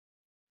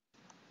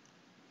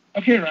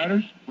Okay,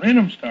 riders,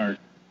 random start.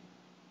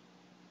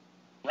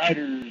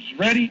 Riders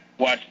ready,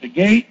 watch the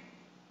gate.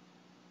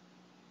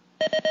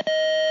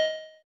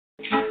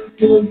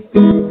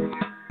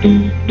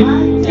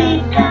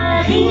 Masih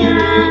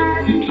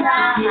teringat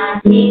saat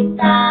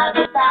kita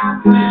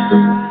bersama,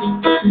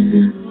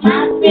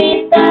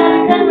 masih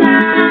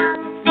terkenang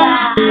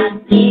saat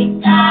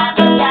kita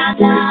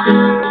bercanda.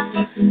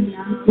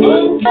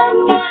 Namun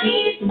semua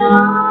itu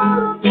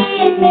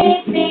kini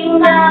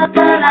tinggal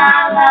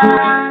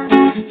kenangan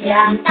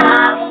yang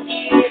tak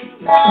mungkin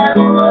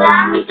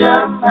terulang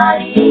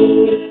kembali.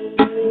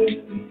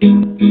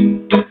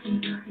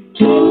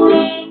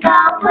 Kini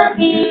kau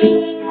pergi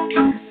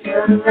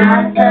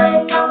dengan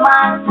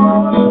senyumanmu,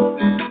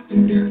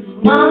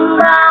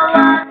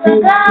 membawa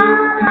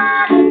segala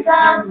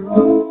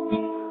dukaku.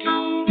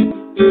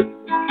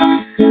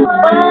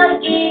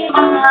 Pergi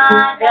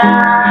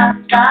menghadap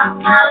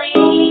sang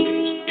hari,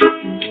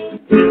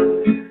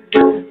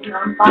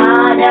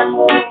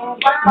 kepadamu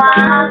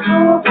papaku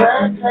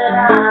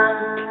berserah.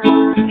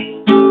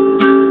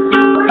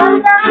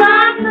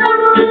 Pasangkan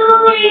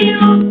seluruh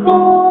hidupku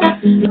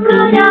ke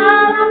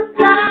dalam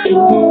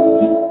tanganmu,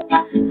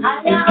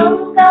 hanya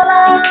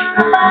engkaulah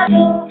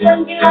padu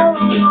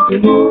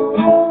penjuluku.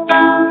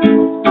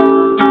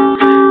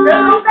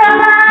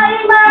 Teguhkanlah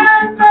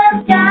iman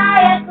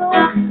percayaku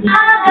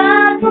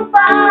agar ku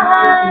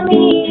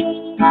pahami,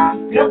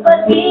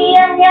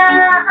 kepergiannya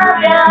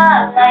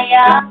adalah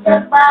yang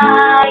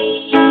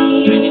terbaik.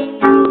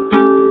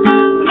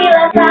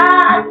 Bila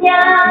saatnya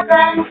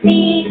akan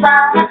tiba,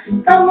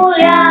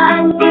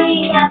 kemuliaan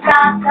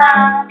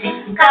dinyatakan,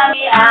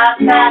 kami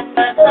akan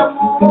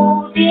bertemu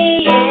di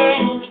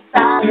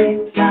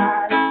Yerusalem.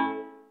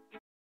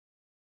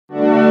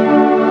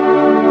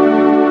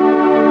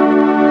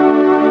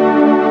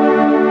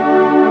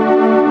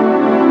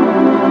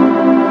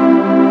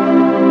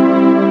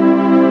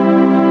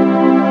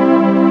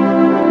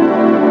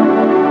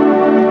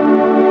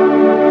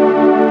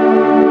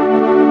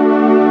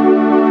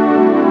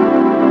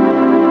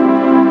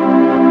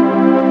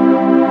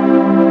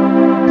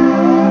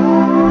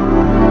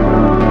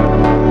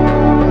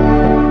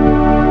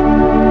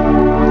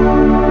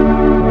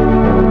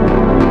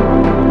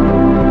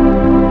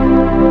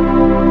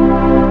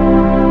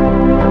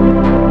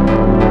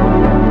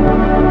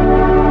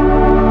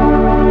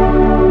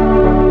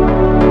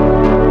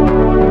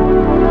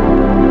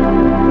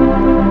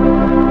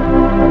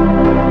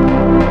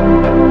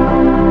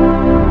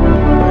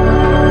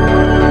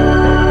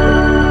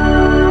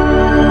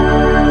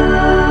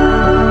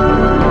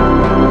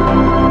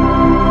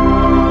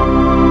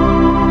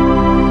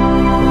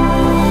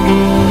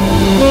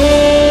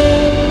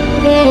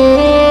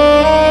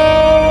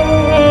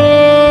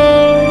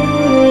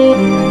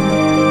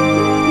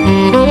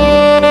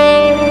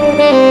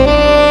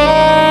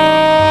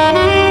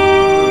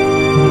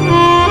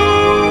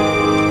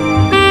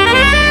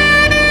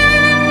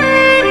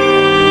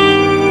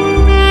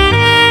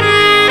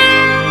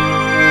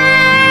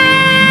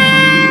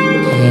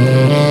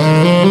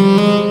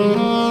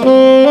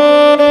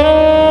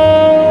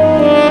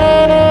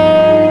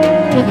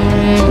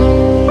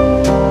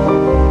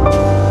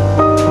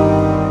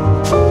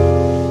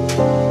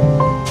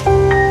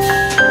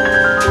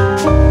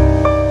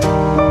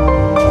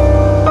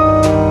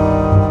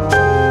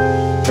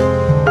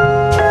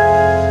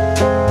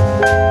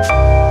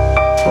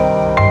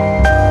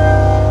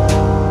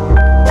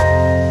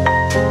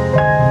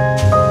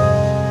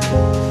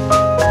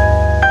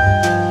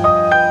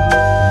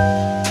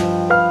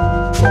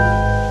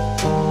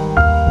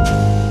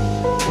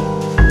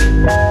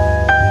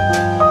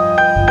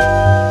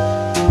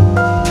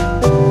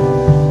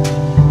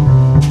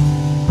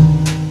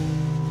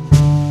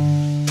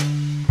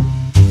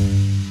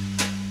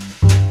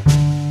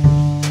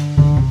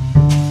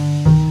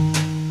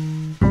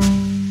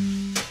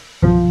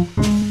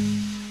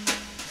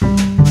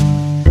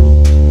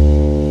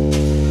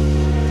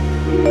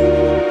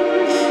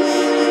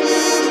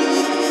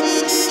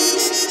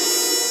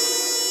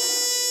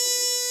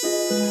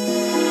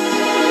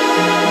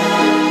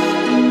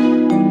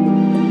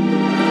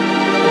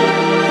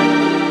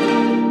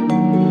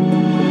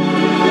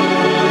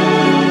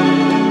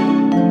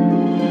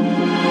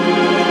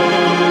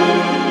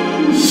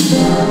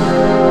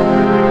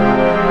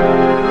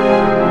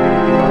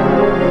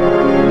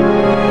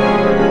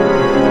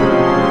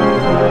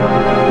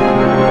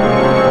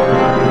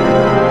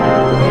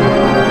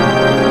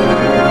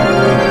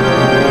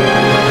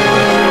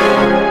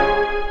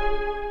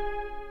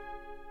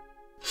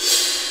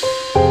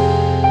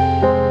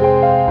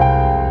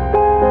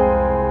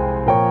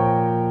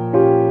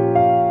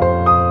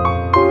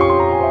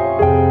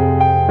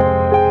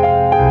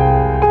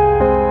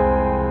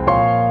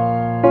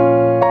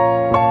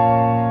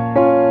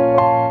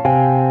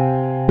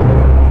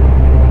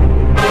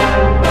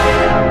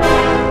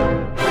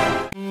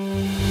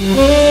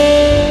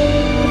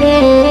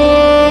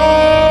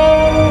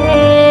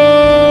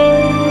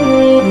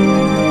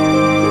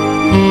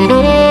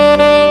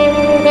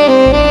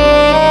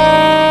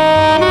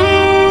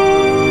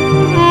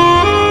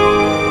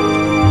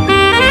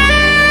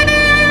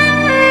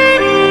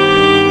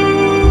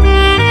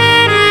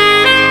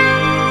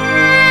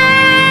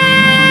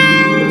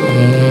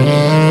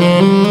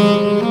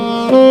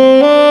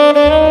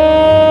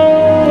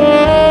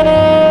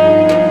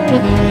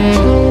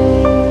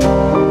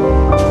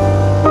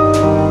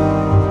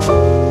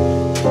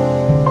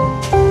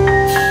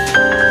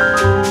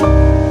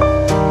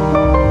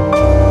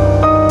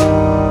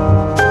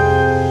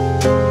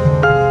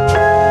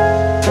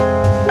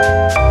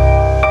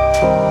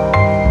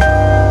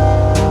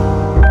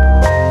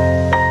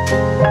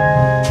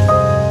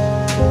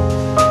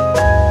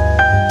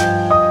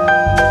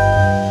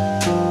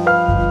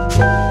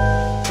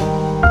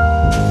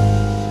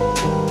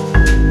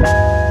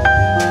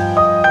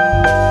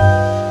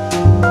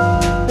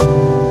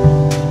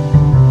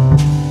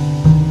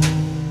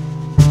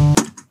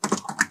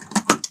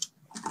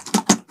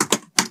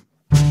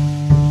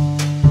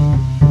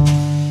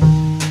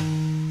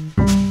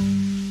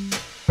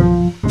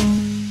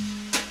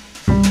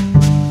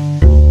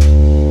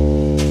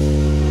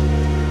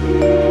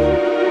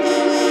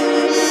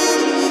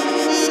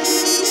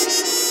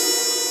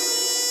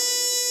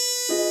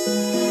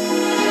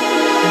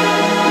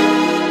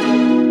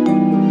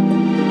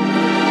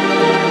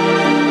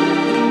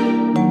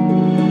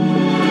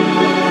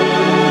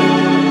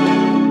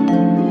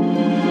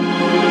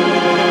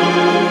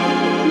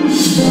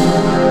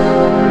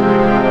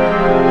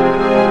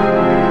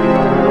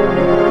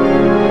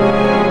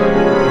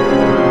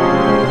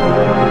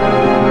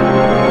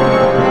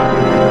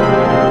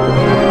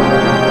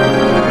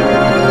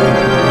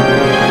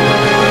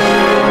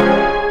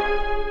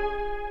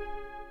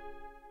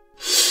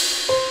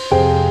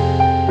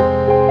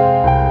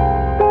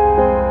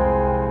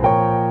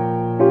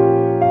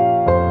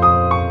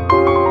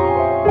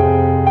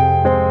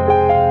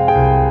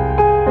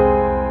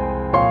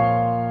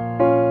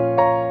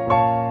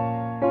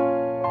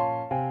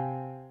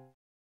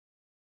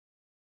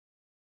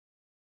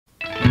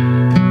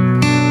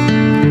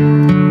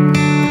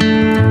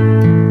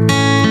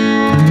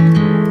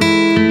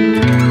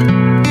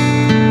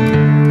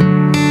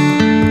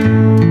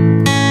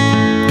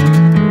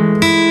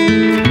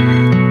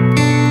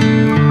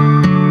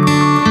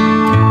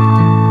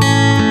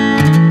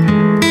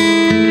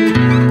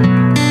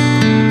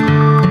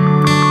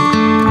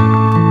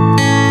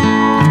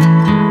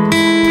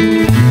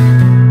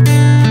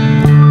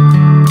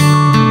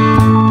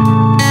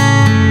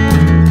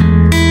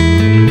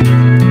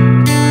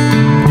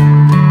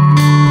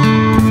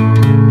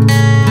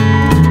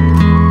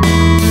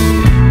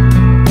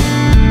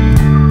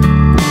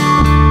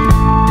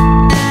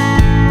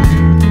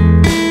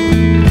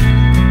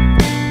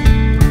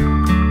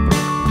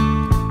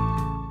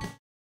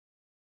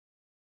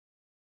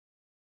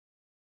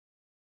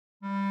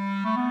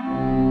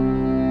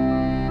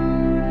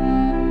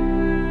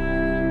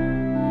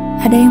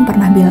 Ada yang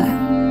pernah bilang,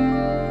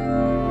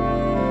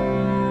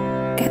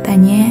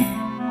 katanya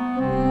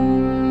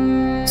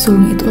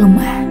sulung itu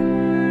lemah.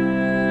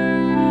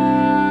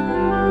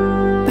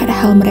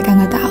 Padahal mereka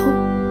nggak tahu,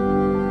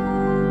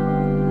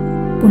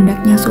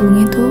 pundaknya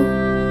sulung itu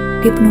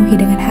dipenuhi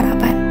dengan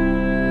harapan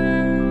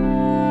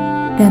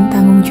dan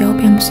tanggung jawab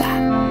yang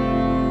besar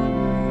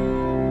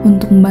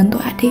untuk membantu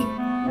adik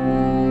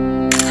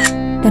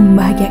dan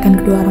membahagiakan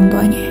kedua orang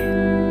tuanya.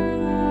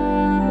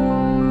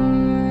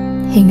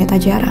 Hingga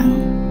tak jarang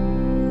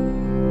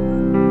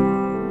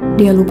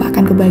dia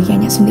lupakan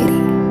kebahagiaannya sendiri.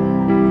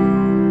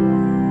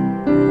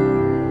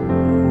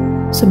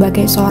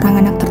 Sebagai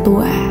seorang anak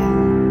tertua,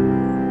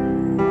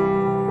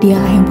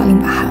 dialah yang paling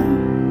paham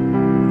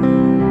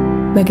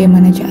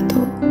bagaimana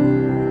jatuh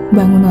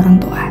bangun orang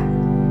tua.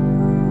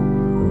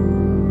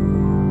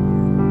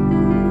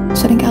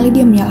 Seringkali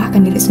dia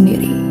menyalahkan diri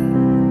sendiri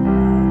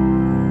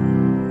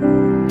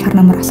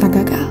karena merasa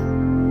gagal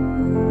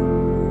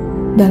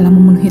dalam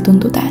memenuhi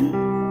tuntutan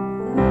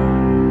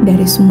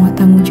dari semua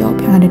tanggung jawab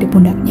yang ada di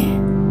pundaknya.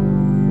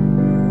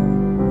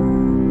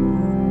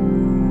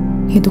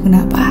 Itu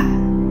kenapa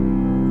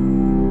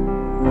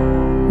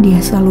dia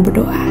selalu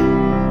berdoa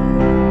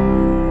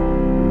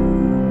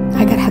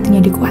agar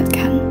hatinya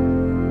dikuatkan,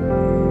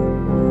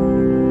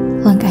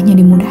 langkahnya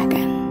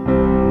dimudahkan,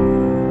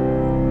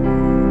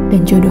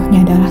 dan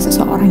jodohnya adalah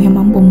seseorang yang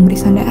mampu memberi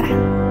sandaran.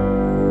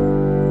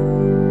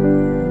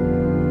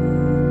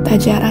 Tak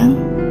jarang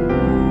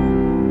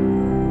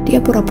dia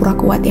pura-pura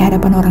kuat di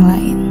hadapan orang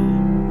lain,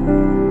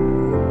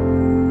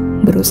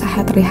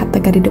 berusaha terlihat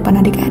tegar di depan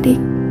adik-adik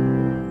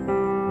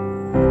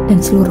dan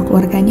seluruh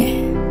keluarganya.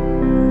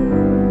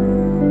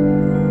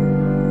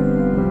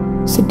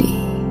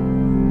 Sedih,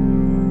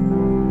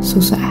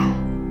 susah,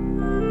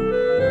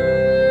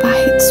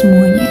 pahit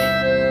semuanya.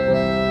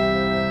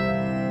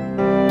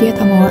 Dia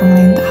tak mau orang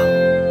lain tahu.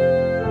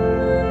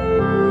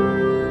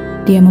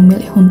 Dia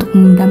memilih untuk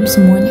memendam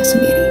semuanya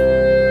sendiri.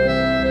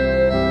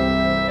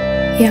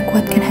 Ia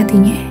kuatkan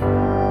hatinya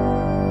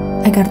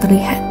agar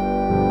terlihat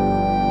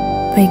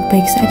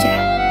baik-baik saja.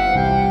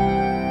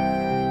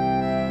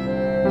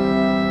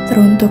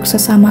 Teruntuk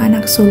sesama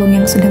anak sulung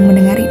yang sedang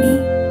mendengar ini,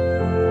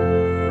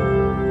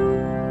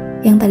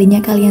 yang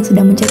tadinya kalian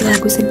sedang mencari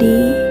lagu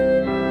sedih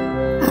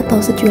atau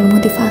secuil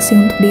motivasi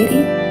untuk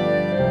diri,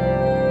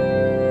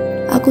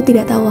 aku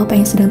tidak tahu apa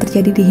yang sedang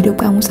terjadi di hidup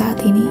kamu saat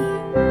ini.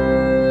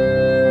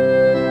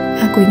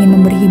 Aku ingin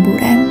memberi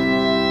hiburan,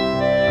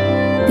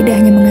 tidak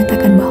hanya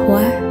mengatakan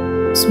bahwa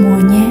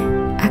semuanya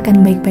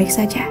akan baik-baik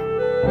saja,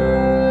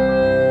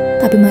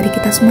 tapi mari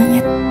kita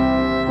semangat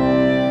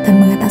dan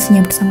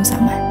mengatasinya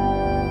bersama-sama.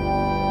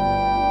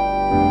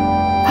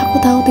 Aku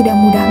tahu tidak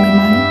mudah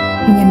memang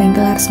menyandang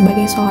gelar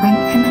sebagai seorang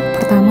anak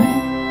pertama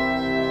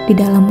di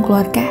dalam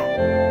keluarga.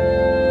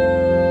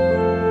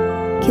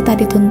 Kita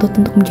dituntut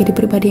untuk menjadi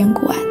pribadi yang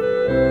kuat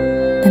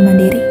dan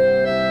mandiri.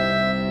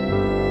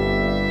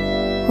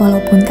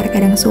 Walaupun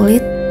terkadang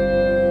sulit,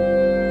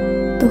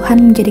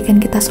 Tuhan menjadikan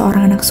kita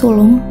seorang anak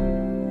sulung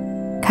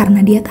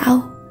karena Dia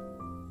tahu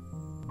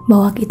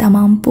bahwa kita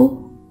mampu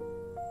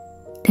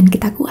dan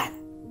kita kuat.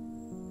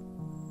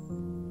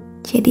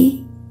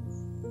 Jadi,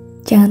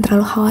 jangan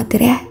terlalu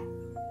khawatir ya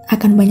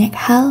akan banyak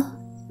hal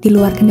di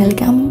luar kendali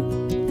kamu.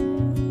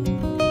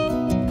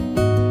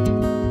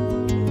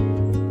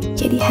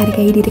 Jadi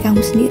hargai diri kamu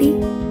sendiri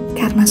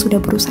karena sudah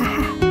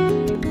berusaha.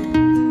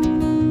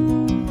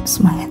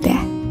 Semangat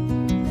ya.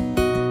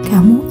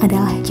 Kamu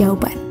adalah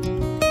jawaban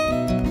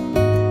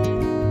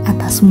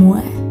atas semua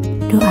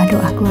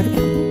doa-doa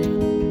keluarga.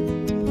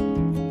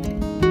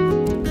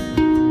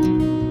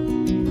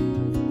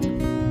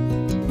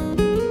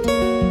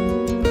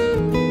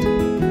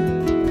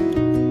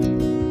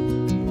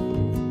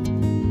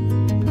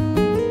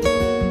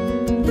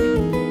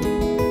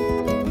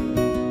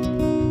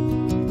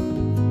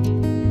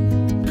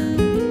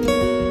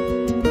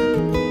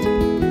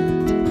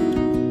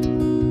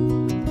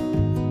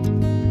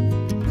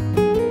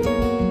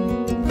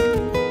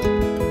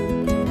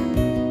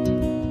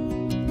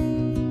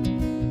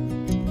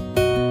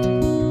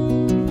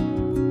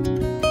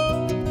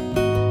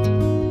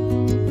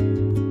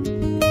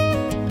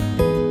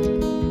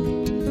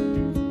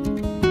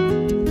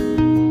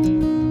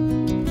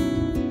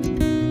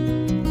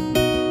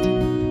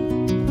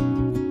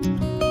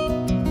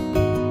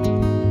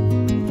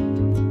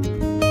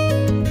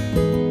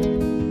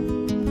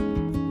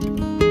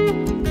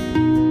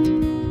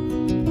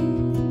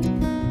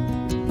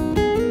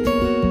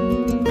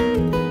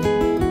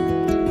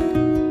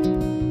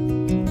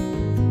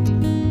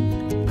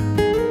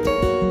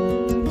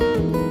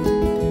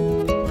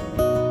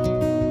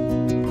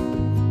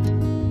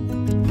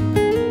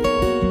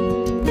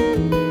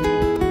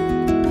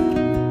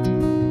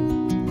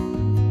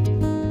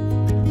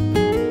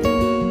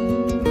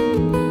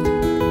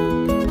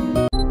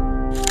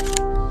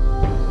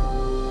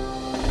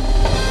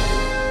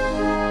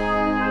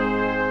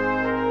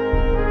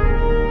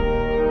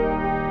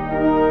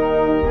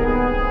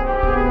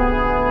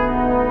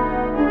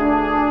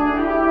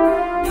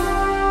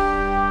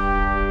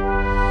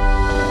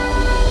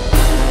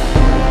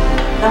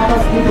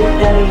 hidup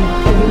dari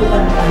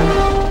kehidupan kami.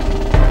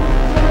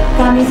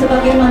 Kami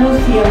sebagai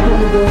manusia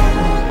penuh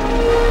dosa,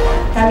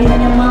 kami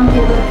hanya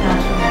mampu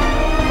berkata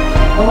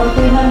bahwa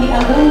Tuhan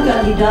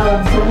diagungkan di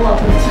dalam semua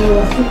peristiwa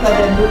suka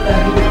dan duka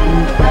hidup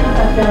ini.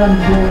 Angkat dalam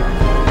doa,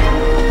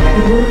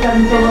 hiburkan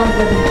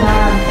keluarga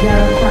besar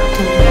Jaru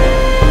Sakkung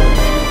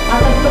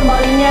atas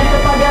kembalinya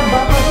kepada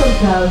Bapa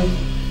Surgawi,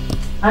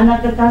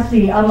 anak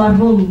kekasih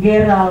almarhum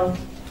Geral,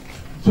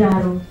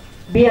 Djaru.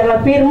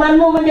 Biarlah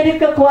firman-Mu menjadi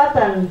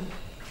kekuatan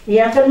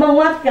yang akan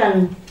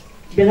menguatkan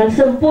dengan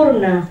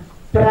sempurna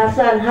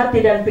perasaan hati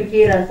dan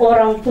pikiran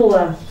orang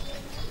tua,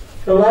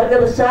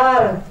 keluarga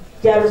besar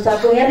Djaru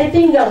Sakkung yang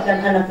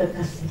ditinggalkan anak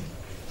kekasih.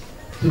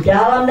 Di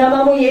dalam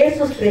nama-Mu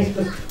Yesus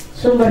Kristus,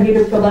 sumber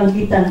hidup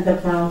kebangkitan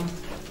kekal,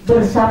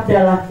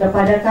 bersabdalah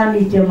kepada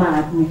kami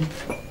jemaat-Mu.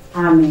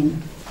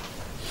 Amin.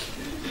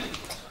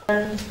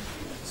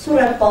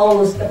 Surat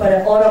Paulus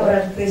kepada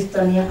orang-orang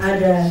Kristen yang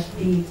ada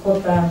di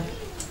kota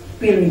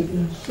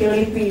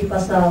Filipi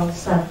pasal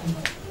 1.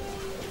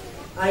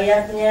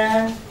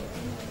 Ayatnya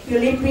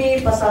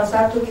Filipi pasal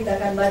 1 kita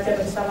akan baca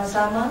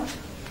bersama-sama.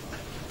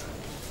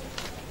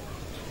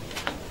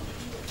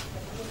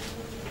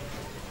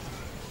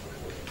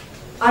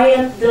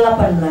 Ayat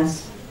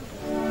 18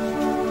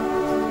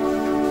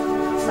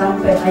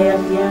 sampai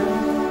ayat yang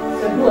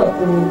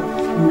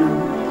ke-26.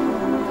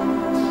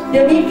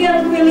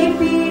 Demikian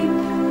Filipi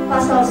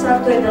pasal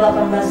 1 ayat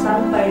 18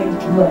 sampai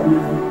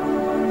 26.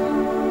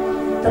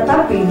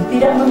 Tetapi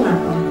tidak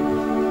mengapa,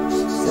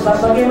 sebab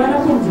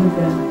bagaimanapun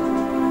juga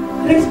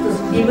Kristus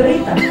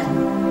diberitakan,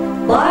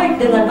 baik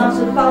dengan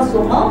maksud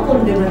palsu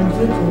maupun dengan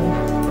jujur.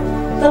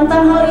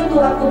 Tentang hal itu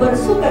aku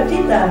bersuka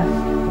cita,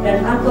 dan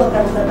aku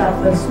akan tetap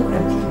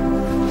bersuka cita.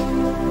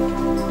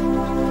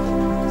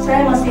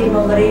 Saya masih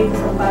memberi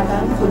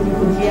kesempatan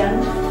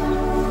puji-pujian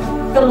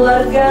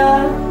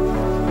keluarga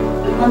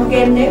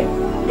Mengkendek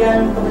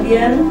dan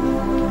kemudian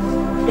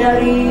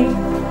dari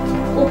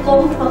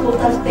Hukum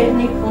Fakultas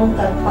Teknik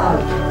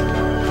JT-Palu.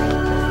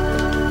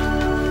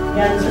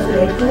 Dan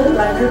setelah itu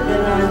lanjut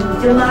dengan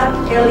Jemaat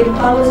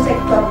JT-Palu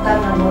sektor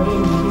Tanah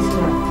Modin di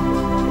Surat.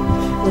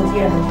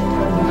 Pujian.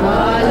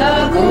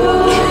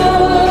 Aku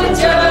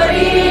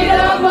cari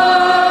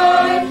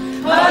damai,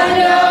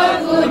 hanya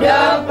ku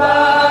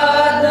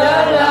dapat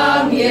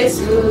dalam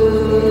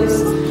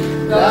Yesus.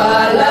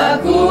 Kalau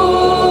ku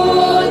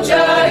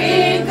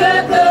cari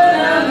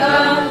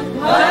ketenangan,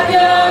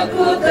 hanya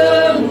ku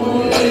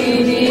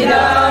temui di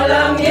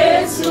dalam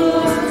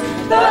Yesus.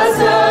 Tak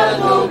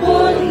satu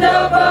pun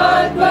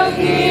dapat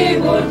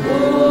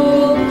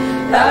menghiburku,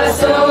 tak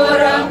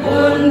seorang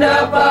pun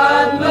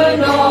dapat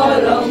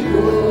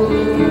menolongku.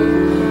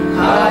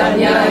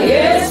 Hanya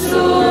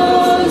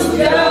Yesus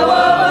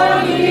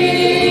jawaban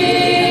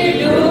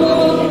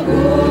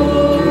hidupku.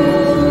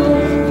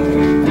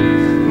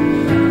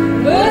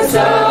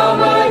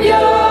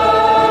 Bersamanya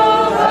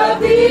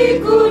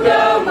hatiku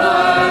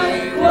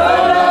damai,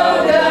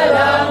 walau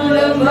dalam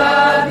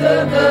lembah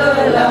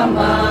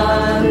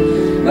kekelaman.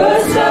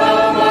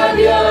 Bersama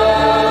Dia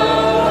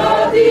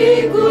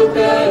hatiku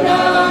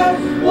tenang,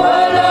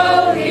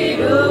 walau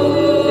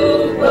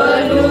hidup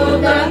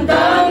penuh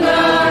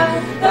tantangan.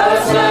 Tak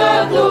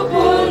satu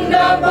pun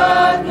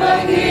dapat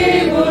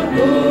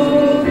menghiburku,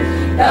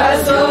 tak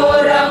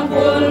seorang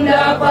pun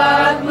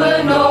dapat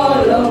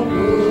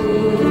menolongku.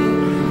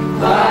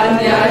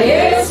 Hanya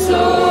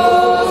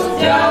Yesus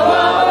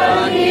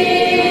jawaban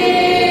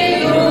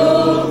hidupku.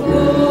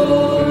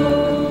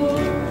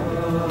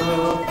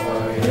 Apa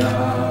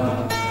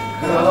yang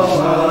kau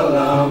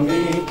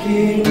alami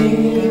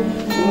kini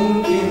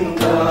mungkin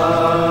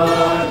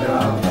tak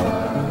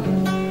dapat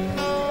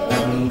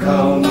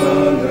engkau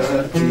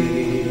mengerti.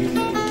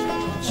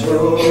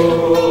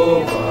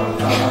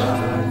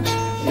 Cobaan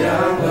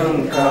yang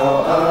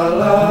engkau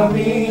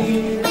alami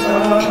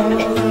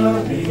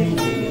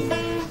melebihi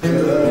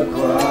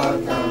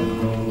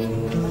kekuatanmu.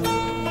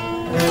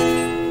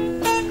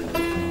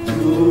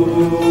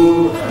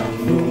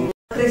 Tuhanmu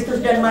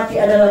Kristus dan mati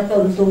adalah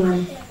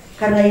keuntungan,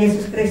 karena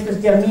Yesus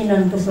Kristus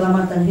jaminan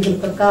keselamatan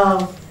hidup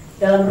kekal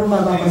dalam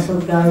rumah Bapa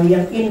Surgawi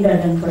yang indah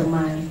dan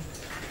permai.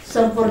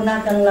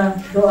 Sempurnakanlah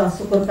doa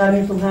syukur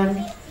kami Tuhan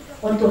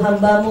untuk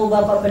hamba-Mu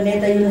Bapak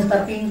Pendeta Yunus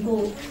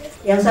Tapingku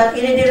yang saat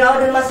ini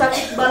dirawat di Rumah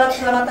Sakit Balak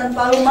Keselamatan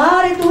Palu.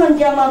 Mari Tuhan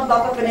jamah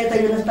Bapak Pendeta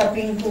Yunus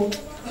Tapingku.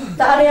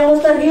 Tak ada yang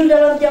mustahil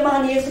dalam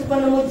jamahan Yesus,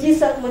 penuh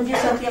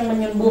mujizat-mujizat yang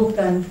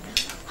menyembuhkan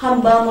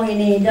hamba-Mu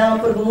ini dalam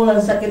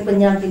pergumulan sakit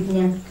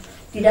penyakitnya.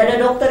 Tidak ada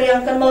dokter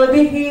yang akan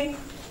melebihi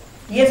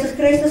Yesus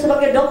Kristus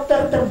sebagai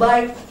dokter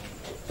terbaik,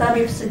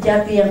 tabib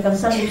sejati yang akan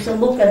sanggup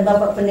sembuhkan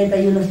Bapak Pendeta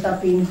Yunus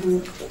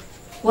Tapingku.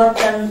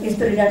 Kuatkan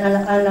istri dan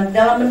anak-anak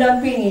dalam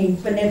mendampingi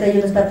Pendeta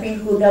Yunus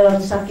Tapingku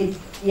dalam sakit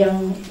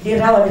yang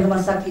dirawat di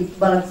Rumah Sakit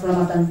Balak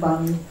Keselamatan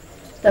Palu.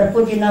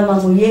 Terpuji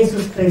nama-Mu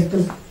Yesus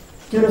Kristus,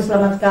 Juru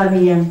Selamat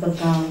kami yang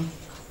kekal.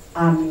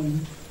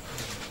 Amin.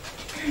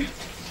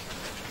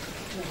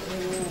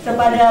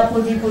 Kepada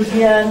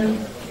puji-pujian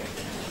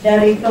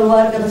dari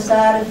keluarga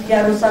besar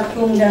Djaru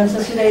Sakkung dan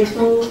sesudah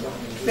itu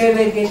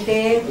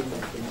PWGT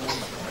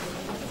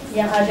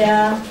yang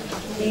ada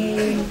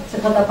di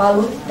sekota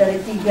Palu, dari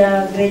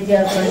 3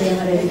 gereja Tuhan yang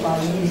ada di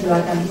Palu. Jadi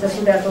silakan,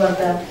 sesudah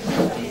keluarga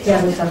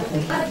Djaru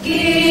Sakkung.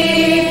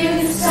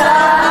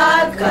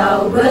 Saat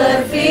kau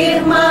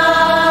berfirman,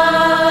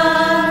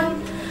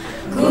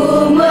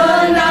 ku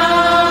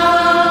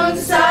menang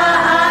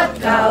saat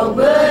kau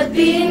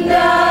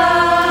bertindak.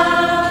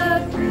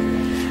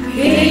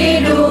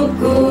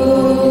 Hidupku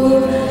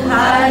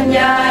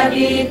hanya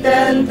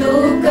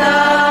ditentukan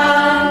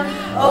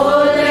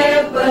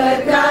oleh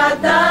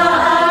perkataanmu.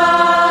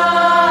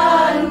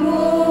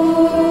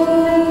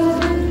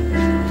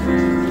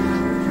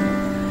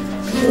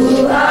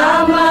 Ku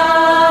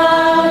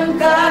aman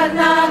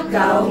karena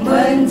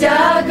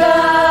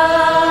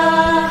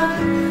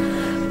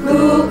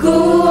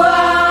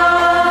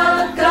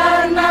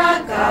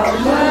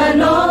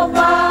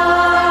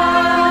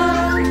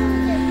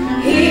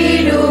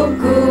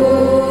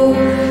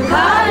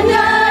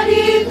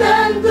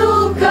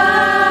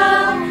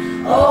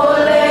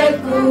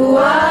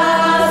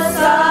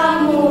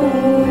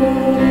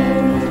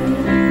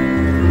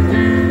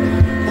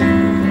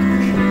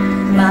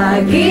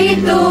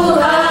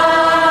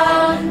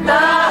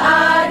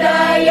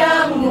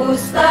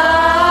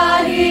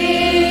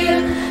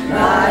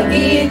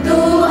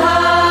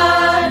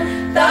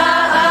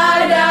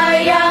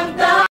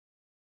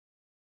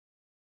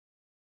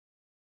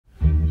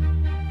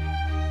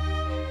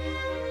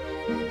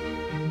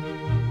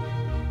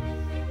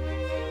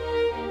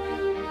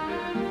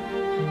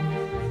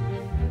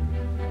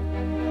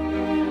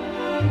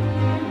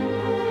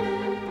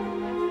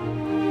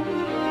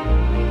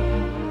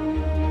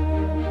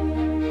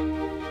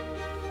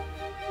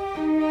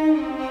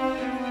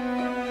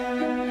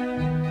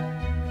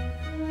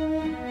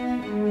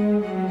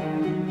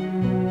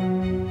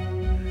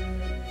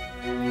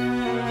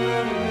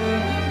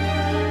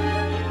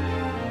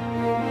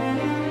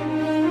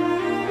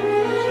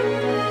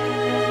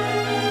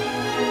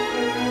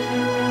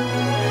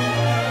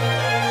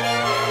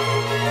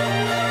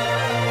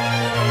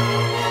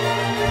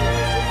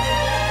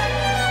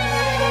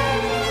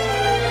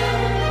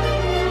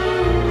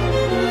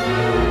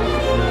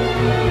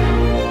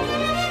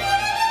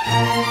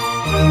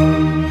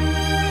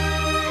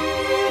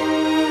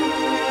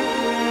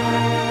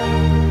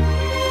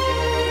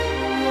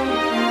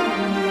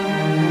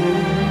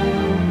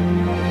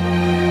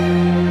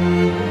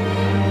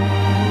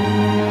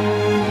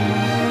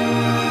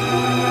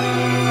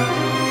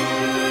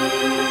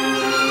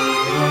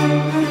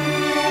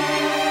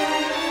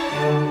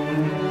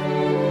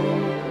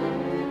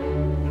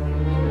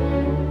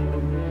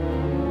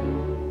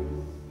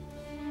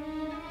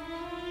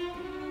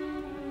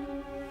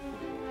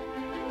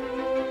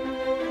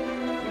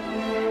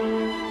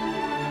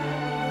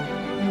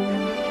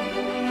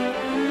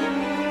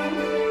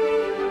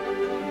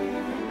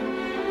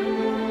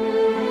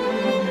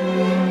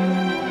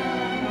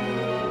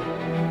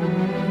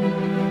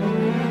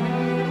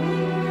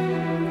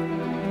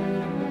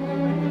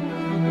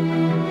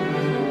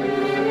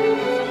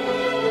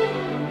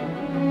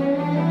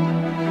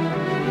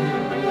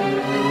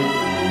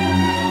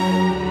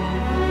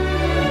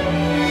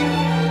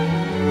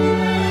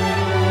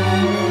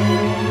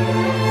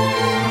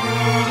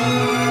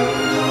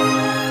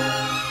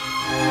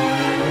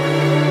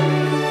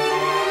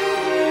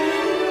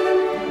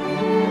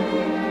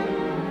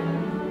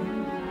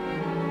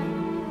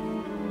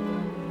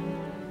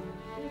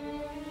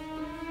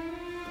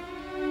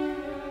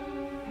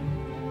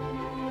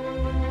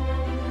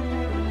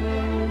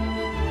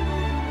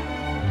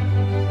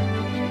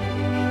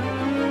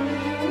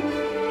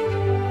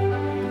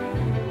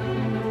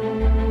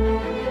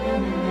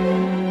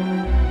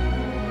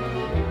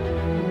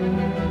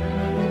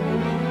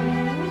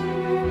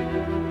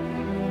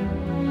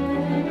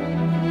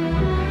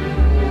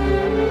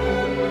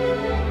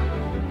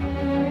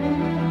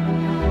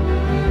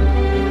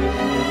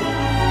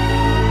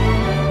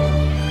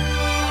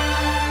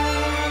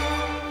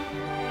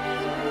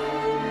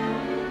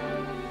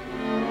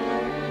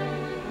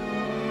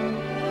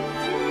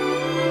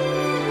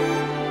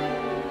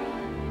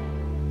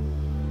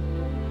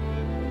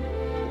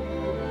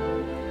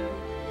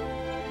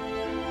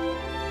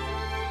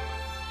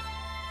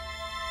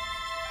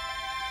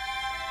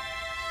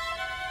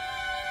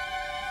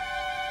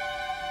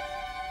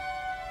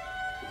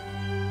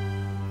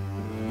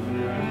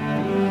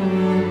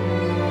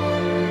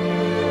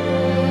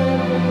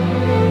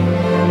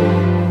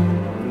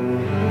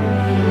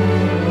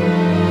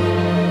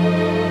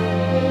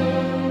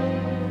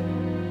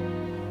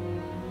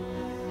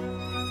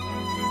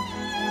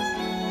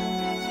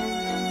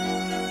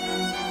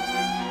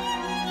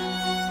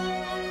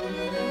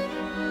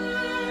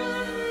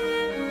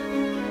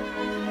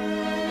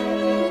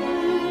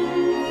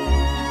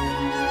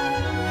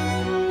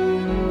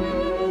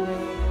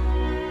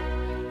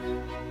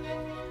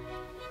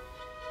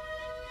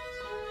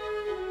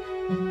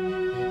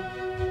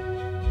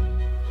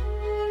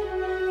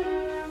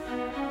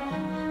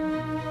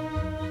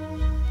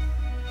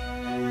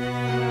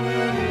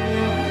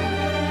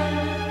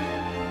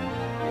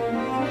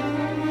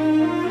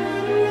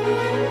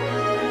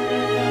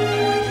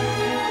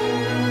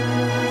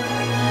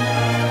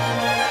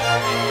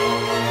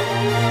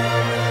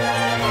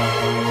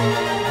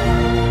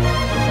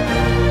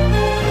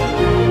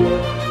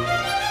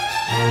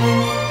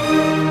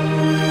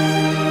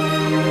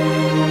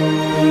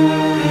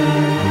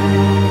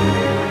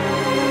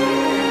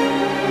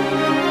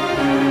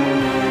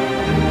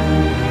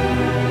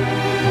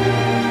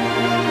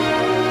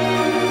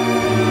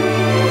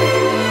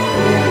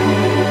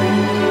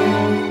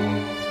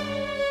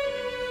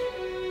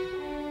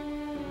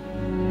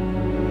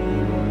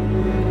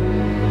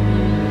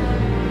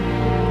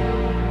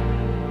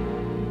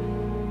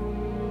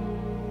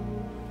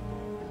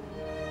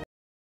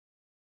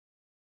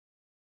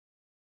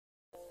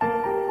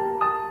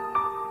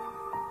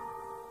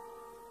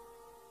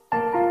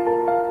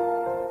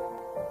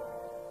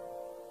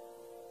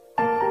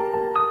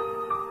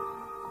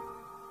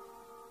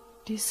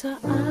Di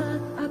saat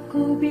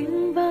aku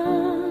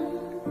bimbang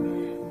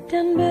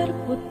dan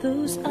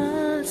berputus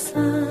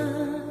asa,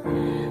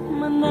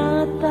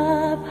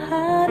 menatap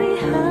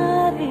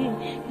hari-hari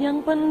yang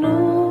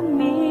penuh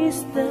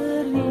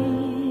misteri,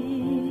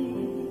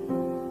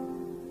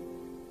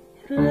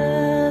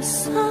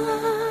 resah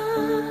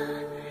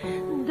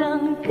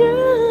dan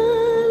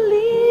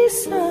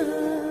gelisah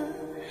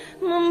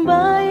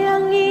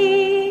membayangi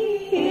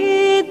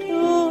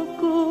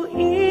hidupku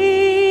ini.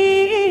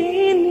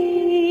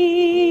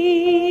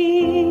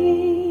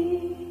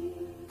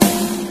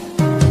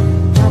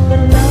 Tak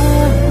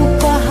pernah ku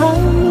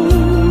pahami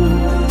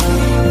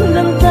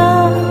dan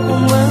tak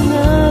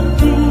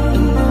mengerti,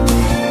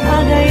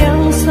 ada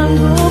yang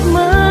sanggup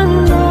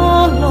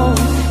menolong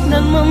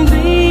dan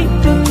memberi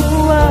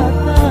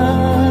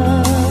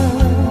kekuatan.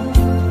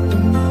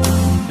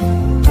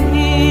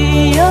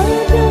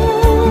 Tiada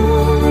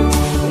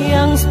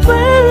yang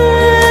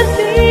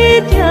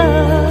seperti Dia,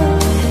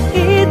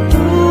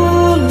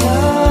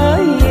 itulah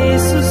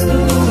Yesus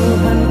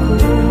Tuhanku.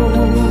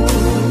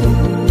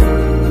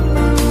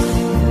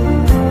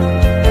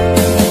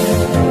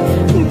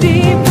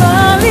 Di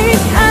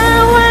balik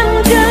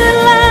awan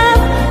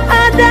gelap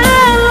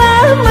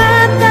adalah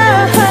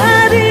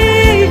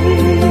matahari,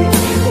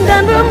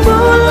 dan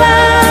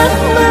rembulan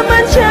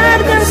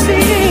memancarkan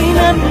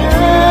sinarnya.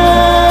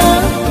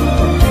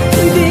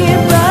 Di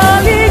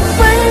balik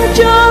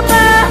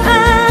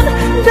pencobaan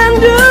dan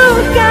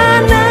duka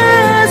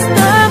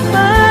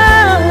nestapa,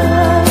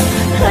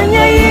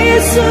 hanya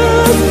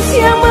Yesus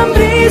yang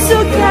memberi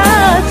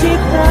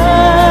sukacita.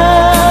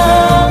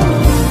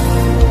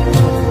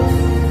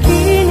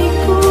 Kini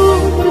ku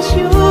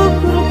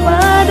bersyukur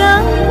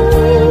padamu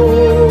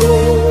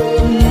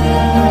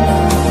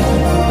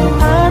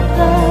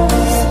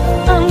atas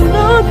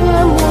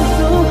anugerah-Mu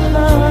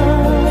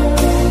Tuhan.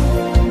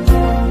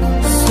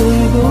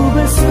 Sungguh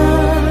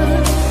besar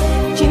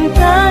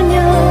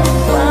cintanya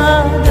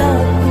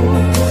padaku,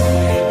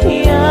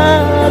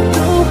 ya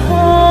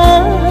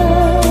Tuhan.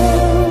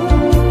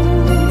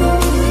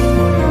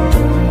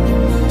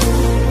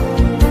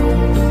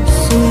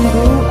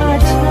 Sungguh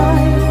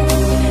ajaib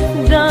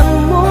dan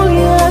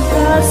mulia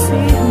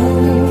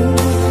kasih-Mu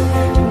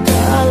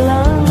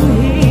dalam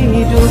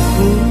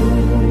hidupku.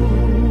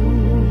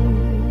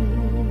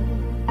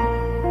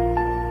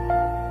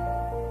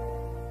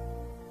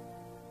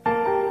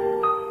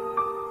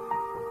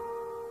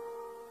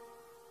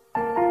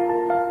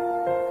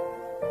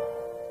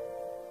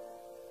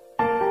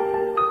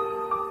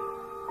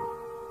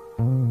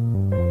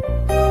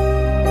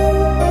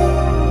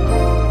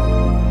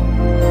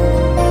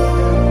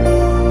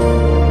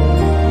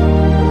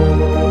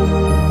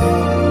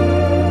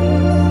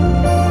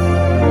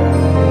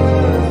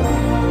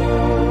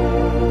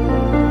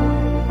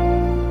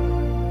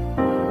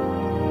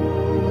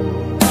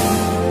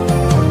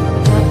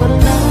 Tak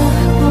pernah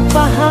ku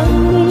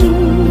pahami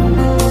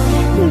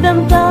dan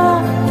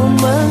tak ku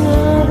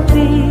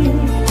mengerti,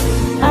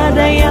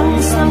 ada yang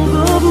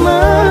sanggup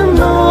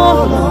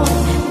menolong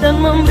dan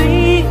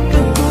memberi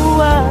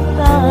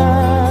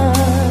kekuatan.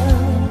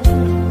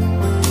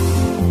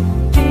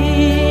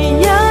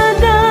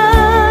 Tiada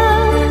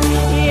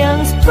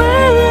yang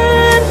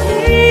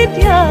seperti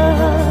Dia,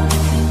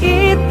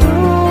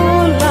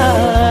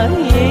 itulah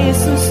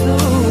Yesus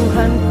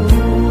Tuhanku.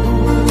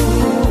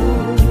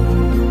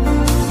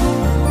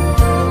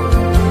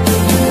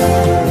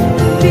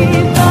 Di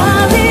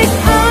balik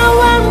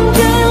awan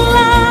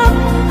gelap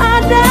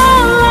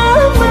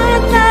adalah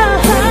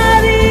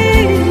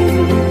matahari,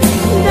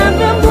 dan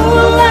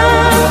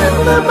rembulan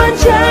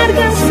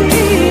memancarkan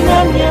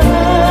sinarnya.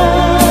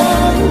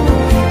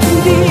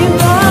 Di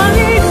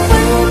balik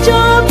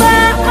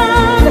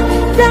pencobaan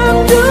dan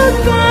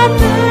duka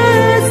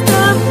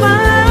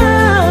nestapa,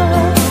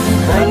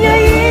 hanya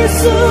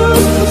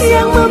Yesus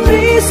yang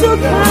memberi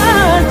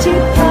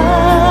sukacita.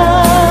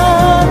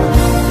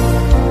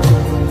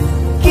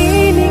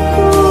 Kini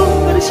ku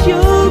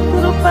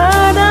bersyukur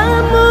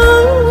padamu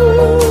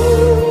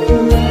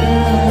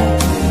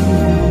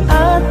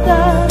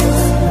atas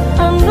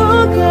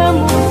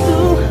anugerah-Mu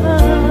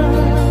Tuhan.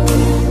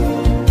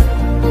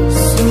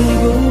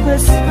 Sungguh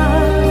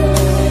besar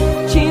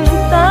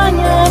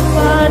cintanya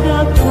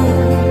padaku,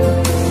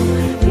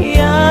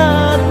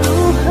 ya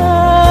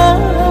Tuhan.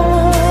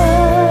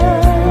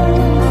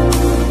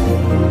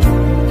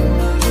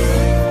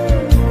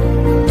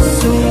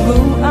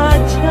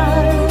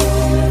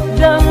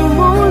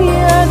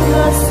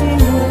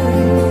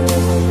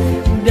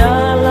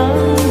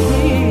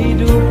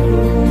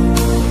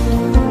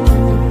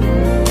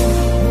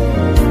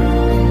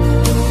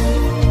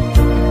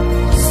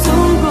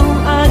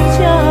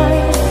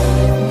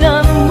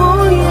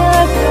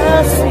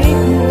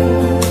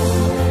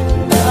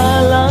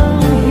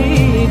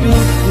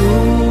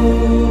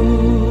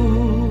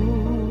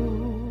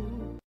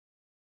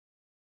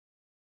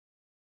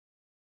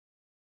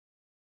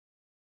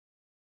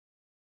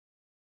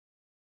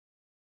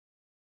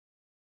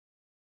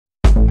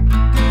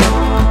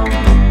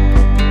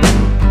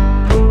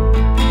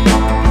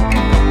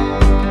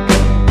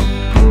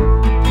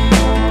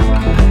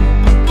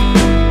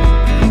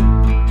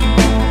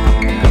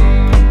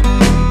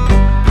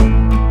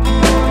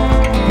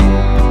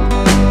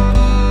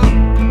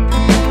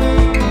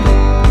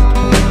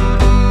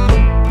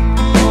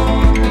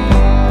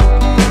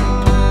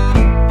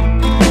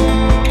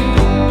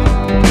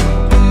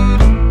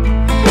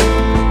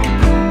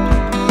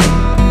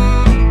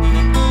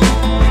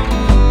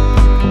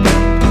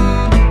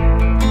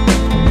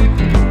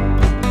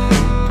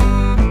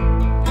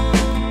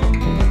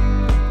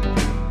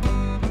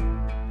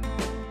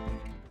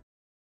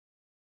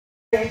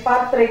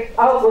 Patrick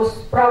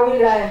August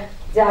Prawira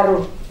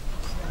Djaru.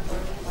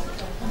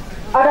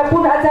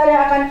 Adapun acara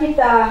yang akan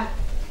kita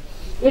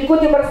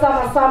ikuti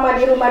bersama-sama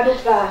di rumah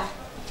duka.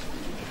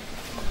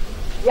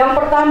 Yang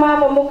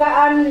pertama,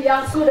 pembukaan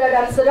yang sudah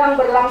dan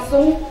sedang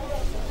berlangsung.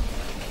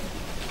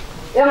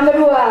 Yang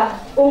kedua,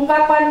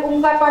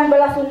 ungkapan-ungkapan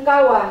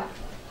belasungkawa.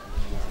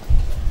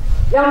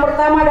 Yang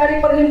pertama dari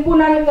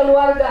Perhimpunan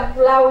Keluarga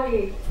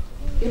Kulawi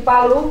di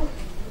Palu.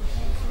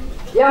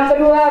 Yang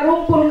kedua,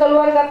 rumpun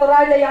keluarga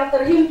Toraja yang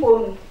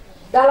terhimpun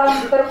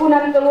dalam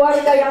kerukunan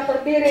keluarga yang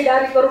terdiri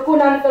dari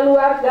kerukunan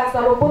keluarga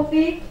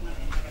Saruputi,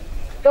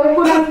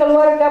 kerukunan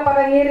keluarga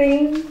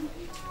Padangiring,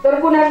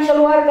 kerukunan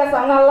keluarga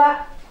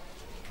Sangala,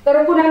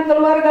 kerukunan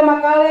keluarga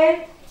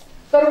Makale,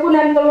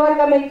 kerukunan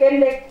keluarga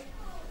Mengkendek,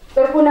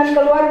 kerukunan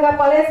keluarga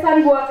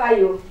Palesan Buah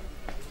Kayu,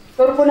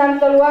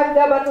 kerukunan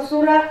keluarga Batu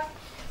Sura,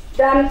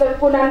 dan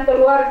kerukunan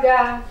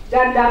keluarga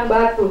Gandang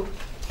Batu.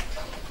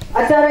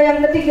 Acara yang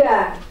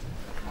ketiga,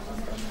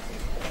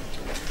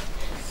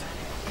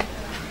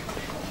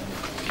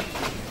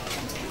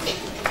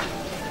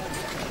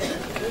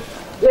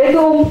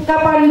 yaitu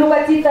ungkapan duka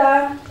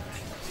cita,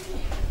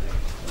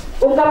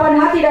 ungkapan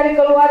hati dari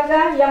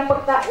keluarga. Yang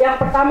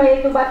pertama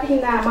yaitu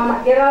batinna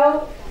Mama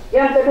Geral,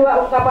 yang kedua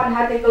ungkapan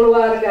hati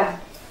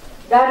keluarga,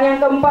 dan yang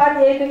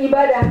keempat yaitu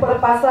ibadah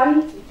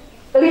pelepasan,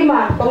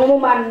 kelima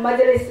pengumuman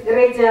majelis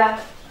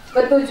gereja,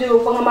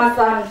 ketujuh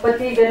pengemasan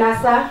peti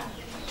jenazah.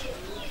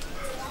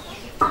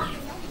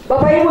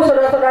 Bapak Ibu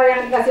saudara-saudara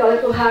yang dikasihi oleh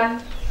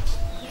Tuhan,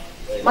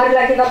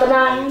 marilah kita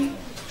tenang,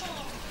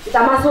 kita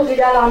masuk di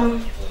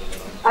dalam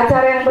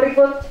acara yang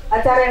berikut,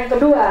 acara yang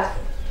kedua,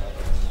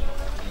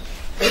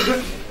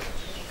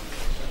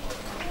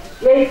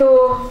 yaitu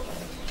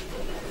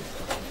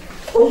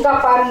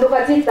ungkapan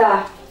duka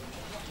cita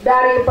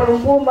dari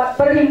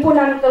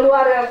Perhimpunan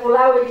Keluarga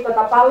Kulawi di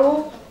Kota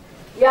Palu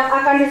yang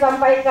akan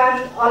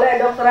disampaikan oleh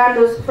Dr.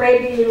 Andus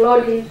Freddy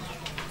Lodi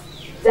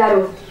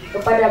Djaru.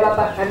 Kepada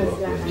Bapak kami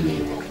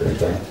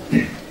silakan.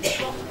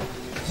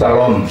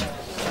 Salam.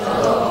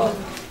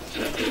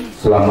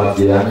 Selamat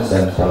siang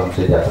dan salam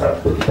sejahtera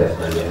untuk kita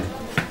sekalian.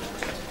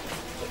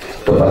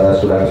 Kepada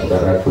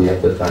saudara-saudaraku yang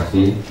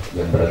terkasih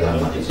yang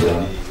beragama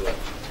Islam,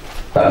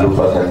 tak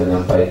lupa saya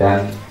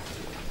menyampaikan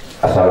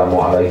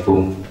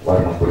Assalamualaikum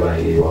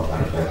warahmatullahi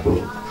wabarakatuh.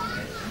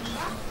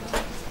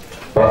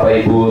 Bapak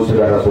Ibu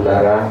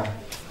saudara-saudara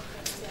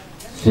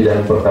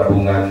sidang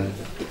perkabungan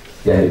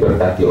yang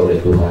diberkati oleh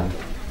Tuhan,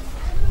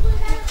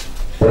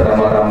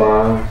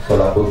 pertama-tama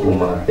selaku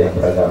umat yang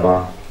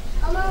beragama,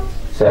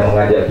 saya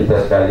mengajak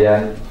kita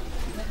sekalian,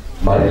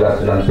 marilah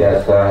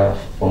senantiasa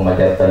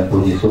memanjatkan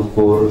puji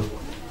syukur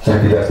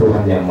kehadirat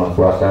Tuhan yang Maha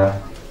Kuasa,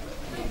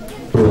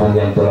 Tuhan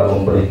yang telah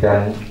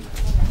memberikan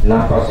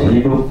nafas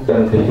hidup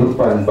dan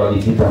kehidupan bagi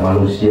kita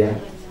manusia,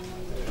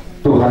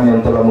 Tuhan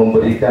yang telah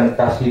memberikan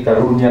kasih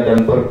karunia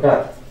dan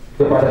berkat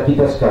kepada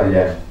kita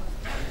sekalian,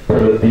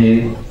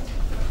 terlebih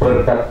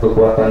berkat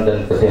kekuatan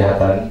dan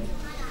kesehatan,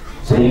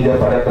 sehingga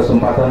pada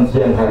kesempatan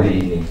siang hari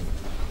ini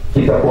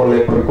kita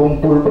boleh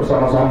berkumpul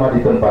bersama-sama di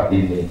tempat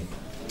ini,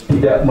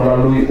 tidak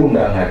melalui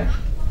undangan,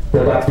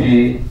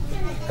 tetapi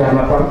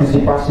karena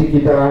partisipasi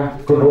kita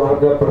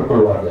keluarga per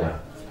keluarga,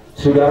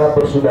 saudara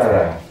per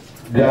saudara,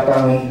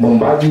 datang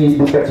membagi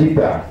duka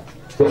cita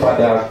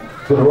kepada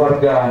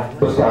keluarga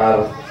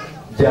besar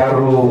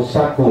Djaru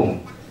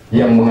Sakkung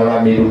yang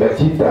mengalami duka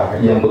cita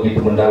yang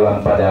begitu mendalam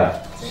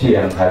pada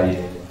siang hari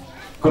ini.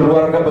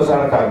 Keluarga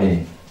besar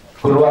kami,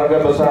 keluarga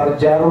besar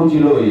Djaru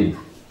Jiloi,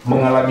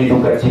 mengalami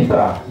duka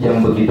cita yang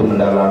begitu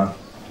mendalam.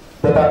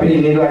 Tetapi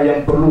inilah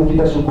yang perlu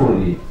kita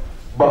syukuri,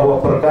 bahwa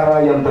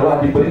perkara yang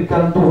telah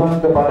diberikan Tuhan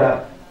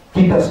kepada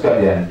kita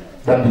sekalian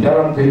dan di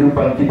dalam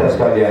kehidupan kita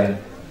sekalian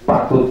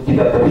patut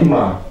kita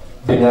terima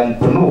dengan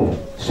penuh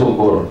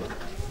syukur.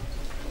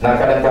 Nah,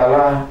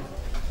 kadangkala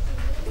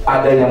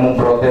ada yang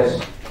memprotes,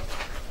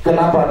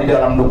 kenapa di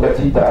dalam duka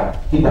cita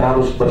kita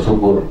harus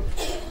bersyukur?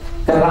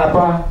 Karena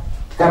apa?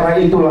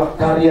 Karena itulah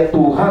karya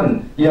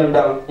Tuhan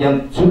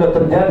yang sudah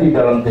terjadi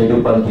dalam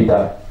kehidupan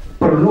kita,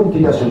 perlu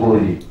kita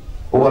syukuri.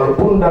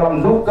 Walaupun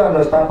dalam duka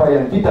nestapa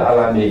yang kita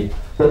alami,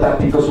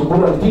 tetapi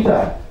kesyukuran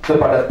kita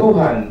kepada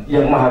Tuhan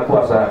yang Maha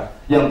Kuasa,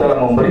 yang telah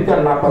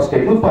memberikan nafas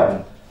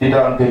kehidupan di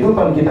dalam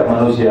kehidupan kita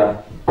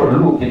manusia,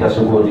 perlu kita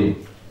syukuri.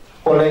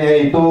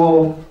 Olehnya itu,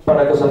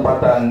 pada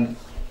kesempatan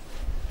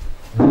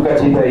duka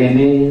cita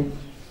ini,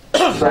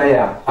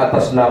 saya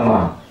atas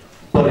nama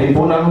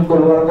Perhimpunan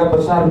Keluarga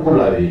Besar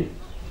Kulawi,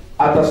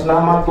 atas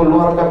nama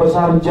keluarga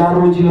besar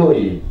Djaru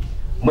Jiloi,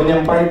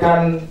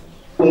 menyampaikan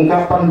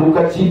ungkapan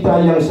duka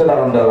cita yang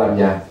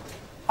sedalam-dalamnya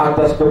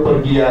atas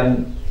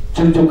kepergian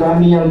cucu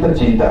kami yang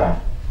tercinta,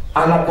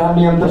 anak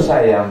kami yang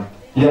tersayang,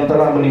 yang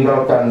telah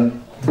meninggalkan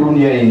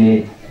dunia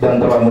ini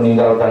dan telah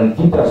meninggalkan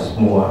kita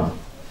semua.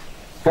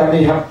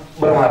 Kami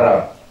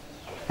berharap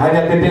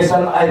hanya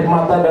tetesan air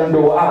mata dan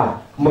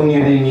doa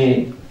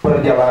mengiringi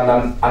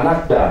perjalanan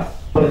anaknya,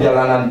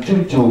 perjalanan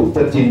cucu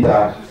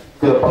tercinta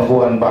ke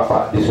pangkuan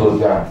Bapak di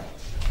surga.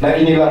 Nah,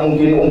 inilah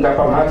mungkin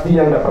ungkapan hati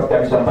yang dapat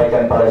kami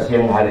sampaikan pada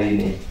siang hari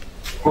ini.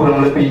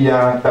 Kurang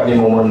lebihnya kami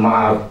mohon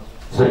maaf.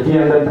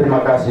 Sekian dan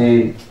terima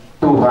kasih.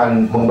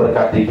 Tuhan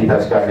memberkati kita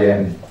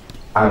sekalian.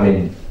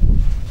 Amin.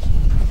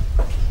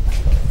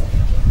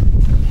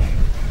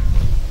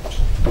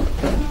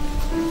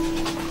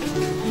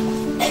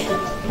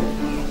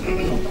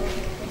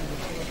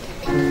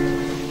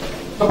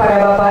 Kepada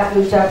Bapak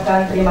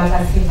diucapkan terima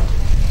kasih.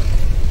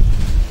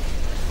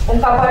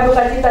 Ungkapan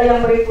duka cita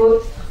yang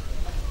berikut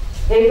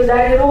yaitu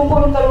dari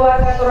rumpun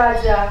keluarga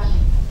Toraja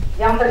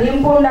yang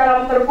terhimpun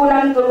dalam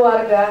kerukunan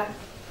keluarga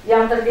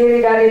yang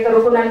terdiri dari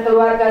kerukunan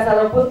keluarga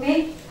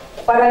Salaputi,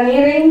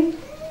 Padangiring,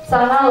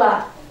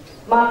 Sangala,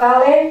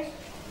 Makale,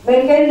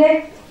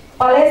 Mengkendek,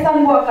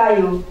 Palesan Buah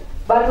Kayu,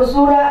 Batu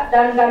Sura,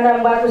 dan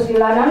Kandang Batu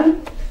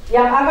Silanan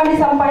yang akan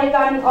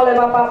disampaikan oleh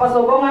Bapak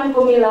Pasobongan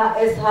Kumila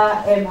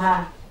SHMH.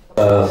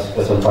 Atas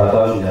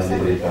kesempatan yang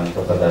diberikan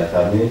kepada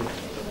kami.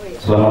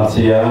 Selamat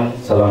siang,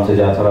 salam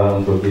sejahtera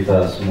untuk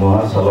kita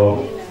semua.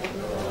 Salam.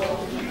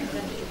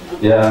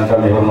 Yang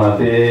kami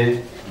hormati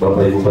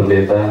Bapak Ibu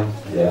Pendeta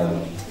yang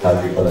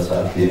hadir pada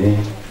saat ini,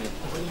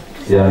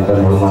 yang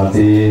kami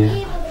hormati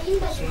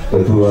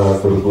Ketua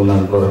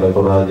Kerukunan Keluarga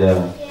Toraja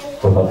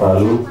Kota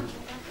Palu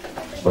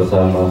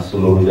bersama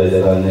seluruh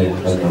jajarannya yang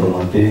kami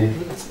hormati,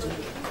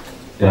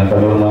 yang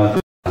kami hormati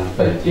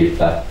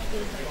Pencipta.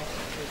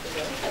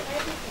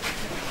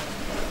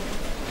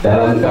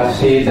 Dalam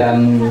kasih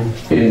dan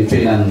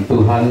pimpinan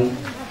Tuhan,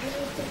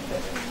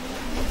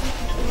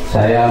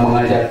 saya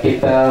mengajak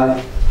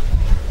kita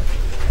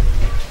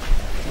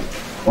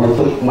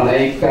untuk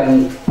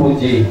menaikkan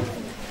puji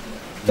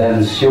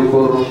dan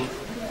syukur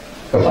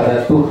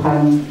kepada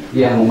Tuhan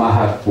yang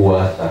Maha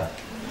Kuasa.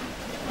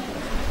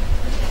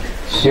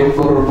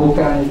 Syukur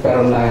bukan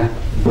karena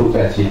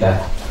duka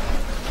cita,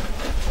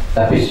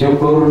 tapi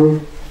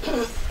syukur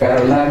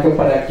karena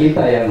kepada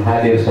kita yang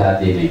hadir saat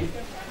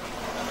ini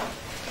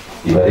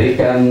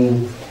diberikan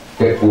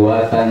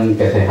kekuatan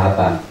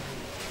kesehatan,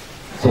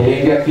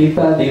 sehingga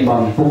kita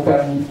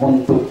dimampukan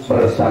untuk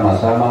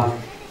bersama-sama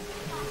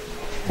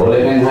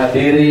boleh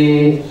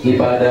menghadiri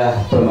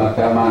ibadah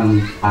pemakaman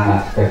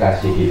anak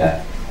kekasih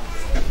kita.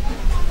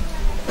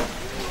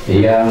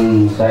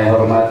 Yang saya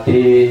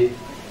hormati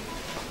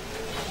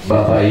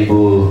Bapak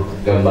Ibu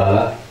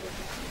Gembala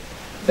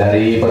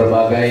dari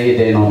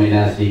berbagai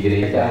denominasi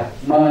gereja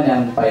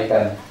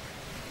menyampaikan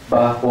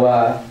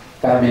bahwa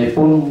kami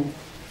pun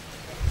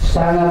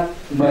sangat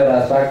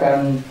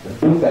merasakan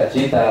duka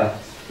cita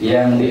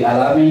yang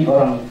dialami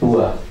orang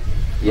tua,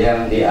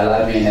 yang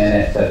dialami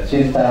nenek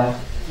tercinta,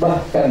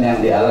 bahkan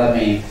yang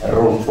dialami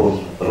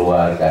rumpun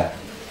keluarga.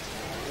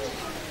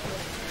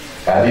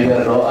 Kami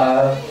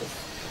berdoa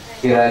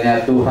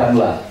kiranya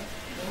Tuhanlah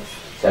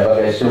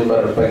sebagai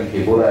sumber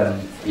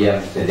penghiburan yang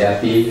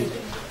sejati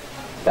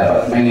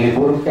dapat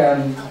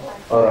menghiburkan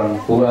orang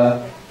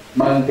tua,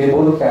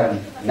 menghiburkan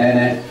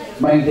nenek,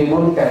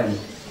 menghiburkan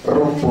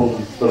rumpun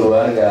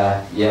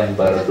keluarga yang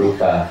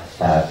berduka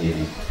saat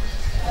ini.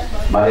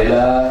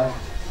 Marilah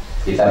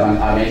kita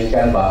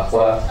mengaminkan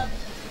bahwa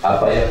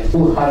apa yang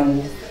Tuhan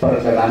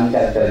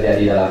perkenankan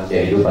terjadi dalam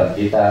kehidupan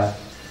kita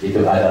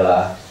itu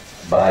adalah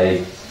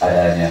baik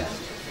adanya.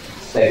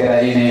 Saya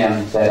kira ini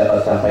yang saya dapat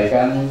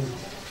sampaikan.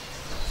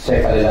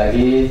 Sekali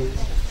lagi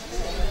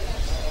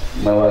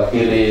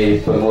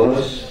mewakili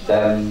pengurus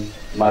dan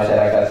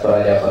masyarakat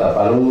Toraja Kota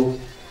Palu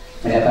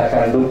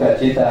menyatakan duka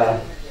cita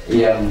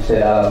yang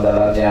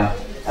sedalam-dalamnya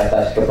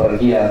atas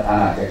kepergian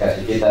anak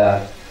kekasih kita,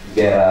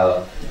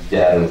 Geral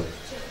Djaru.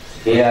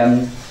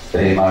 Sekian,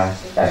 terima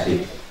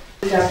kasih.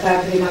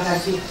 Ucapkan terima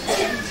kasih.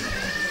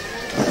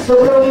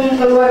 Sebelum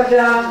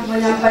keluarga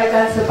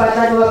menyampaikan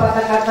sepatah dua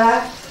patah kata,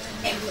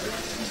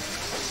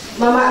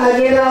 Mama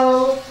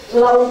Geral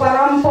lau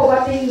parampo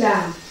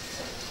batinda,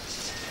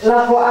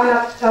 lako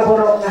anak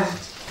kaborokna.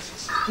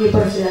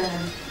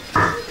 Dipersilakan.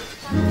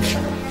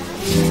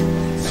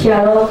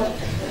 Shalom.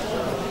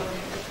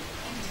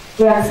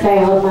 Yang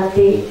saya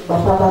hormati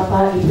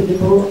Bapak-bapak,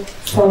 Ibu-ibu,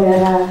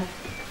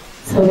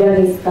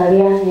 saudara-saudari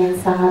sekalian yang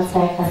sangat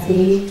saya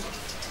kasihi.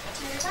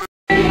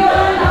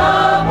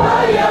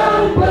 Apa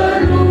yang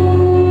perlu,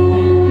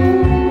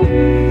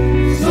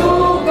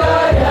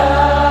 suka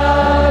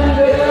dan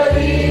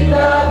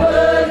derita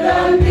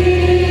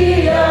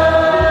bergantian,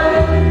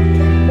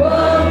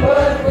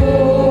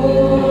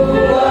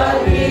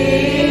 memperkuat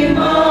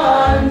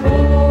imanku.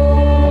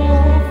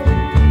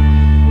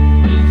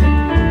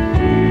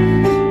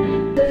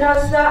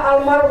 Jenazah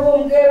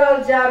almarhum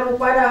Geral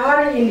Djaru pada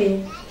hari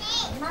ini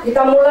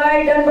kita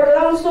mulai dan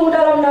berlangsung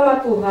dalam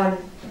nama Tuhan.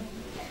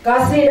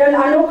 Kasih dan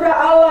anugerah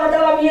Allah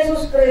dalam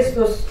Yesus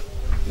Kristus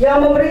yang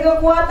memberi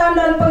kekuatan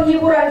dan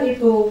penghiburan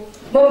itu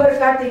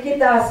memberkati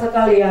kita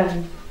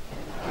sekalian.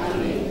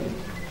 Amin.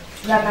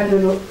 Silakan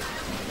dulu.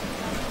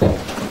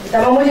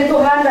 Kita memuji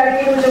Tuhan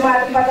dari Kidung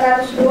Jemaat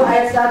 402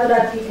 ayat 1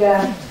 dan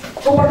 3.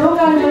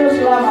 Kuperlukan dulu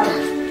selamat.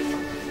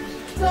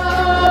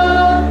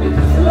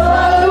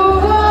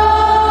 Selalu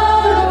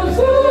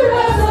harus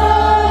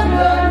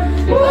rasakan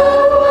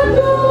bahwa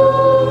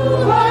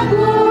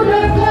Tuhanku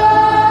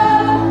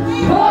dekat,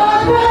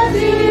 maka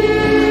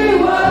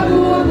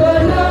jiwaku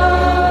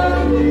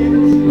tenang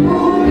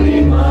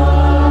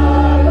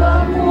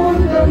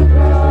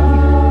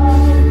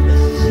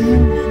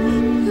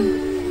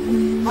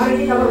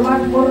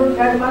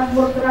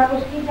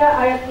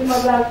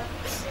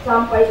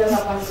sampai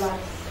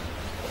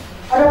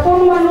 18.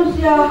 Adapun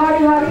manusia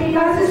hari-hari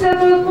kasih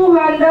setia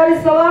Tuhan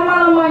dari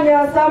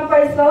selama-lamanya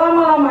sampai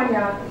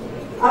selama-lamanya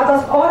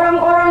atas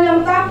orang-orang yang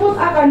takut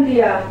akan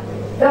Dia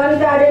dan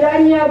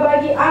keadilannya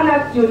bagi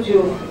anak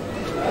cucu.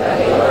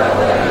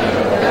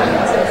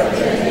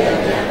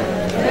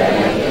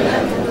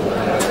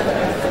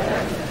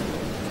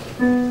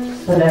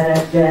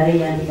 Saudara-saudari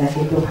yang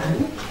dikasihi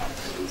Tuhan,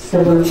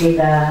 sebelum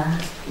kita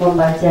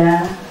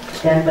membaca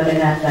dan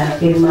mendengarkan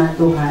firman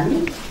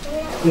Tuhan,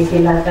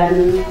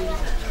 disilakan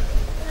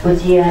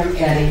pujian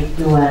dari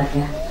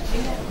keluarga.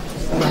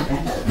 Silakan.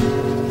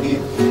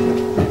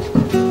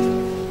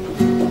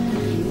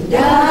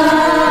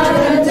 Dan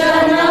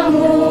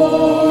rencanamu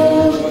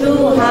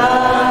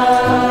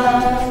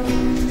Tuhan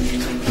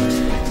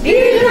di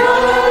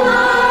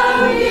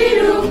dalam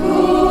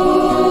hidupku,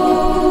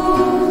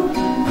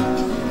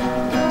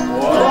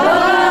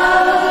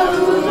 walau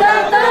ku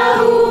tak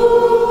tahu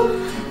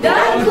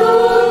dan ku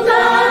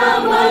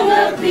tak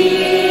mengerti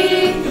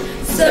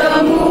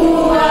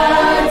semua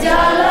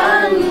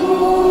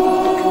jalanmu.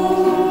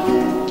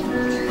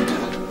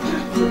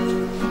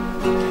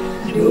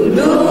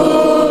 Dulu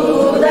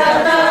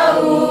tak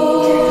tahu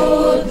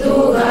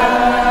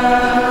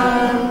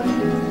Tuhan,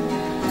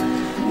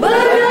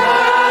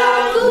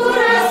 berat ku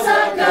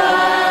rasakan,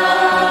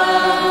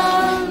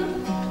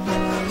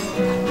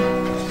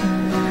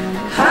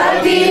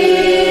 hati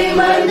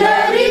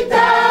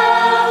menderita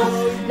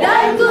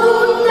dan ku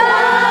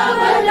tak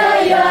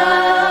berdaya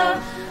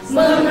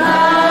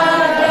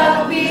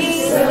menghadapi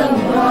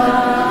semua.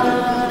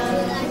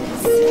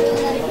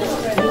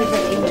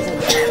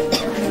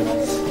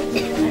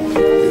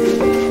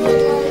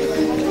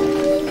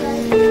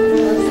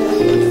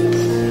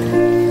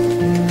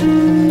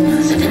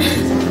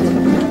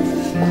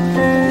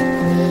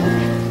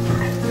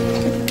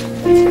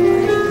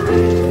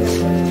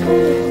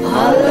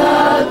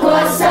 Allah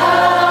kuasa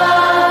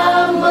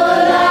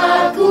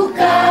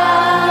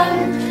melakukan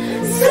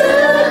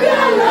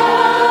segala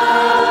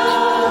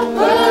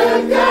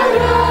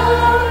perkara.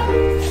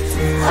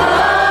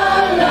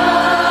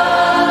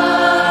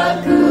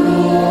 Allahku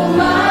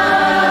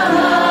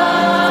Maha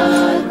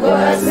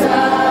Kuasa.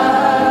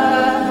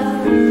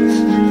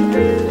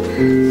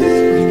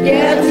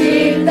 Dia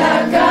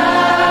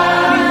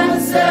ciptakan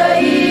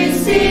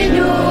seisi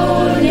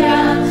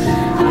dunia,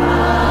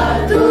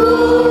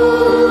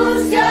 atur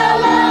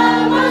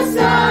segala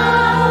masa.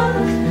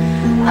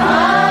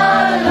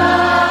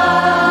 Allahku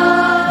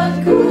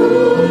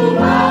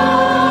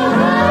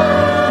Maha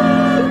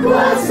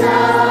Kuasa.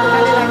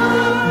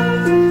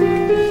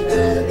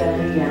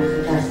 Saudari yang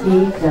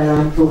kekasih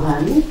dalam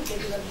Tuhan,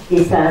 di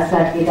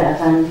saat-saat kita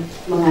akan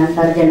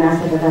mengantar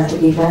jenazah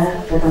kekasih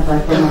kita ke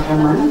tempat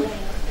pemakaman,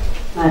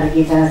 mari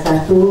kita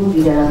satu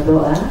di dalam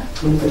doa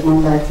untuk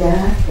membaca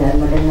dan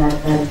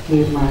mendengarkan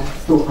firman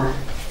Tuhan.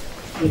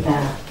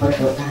 Kita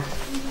berdoa.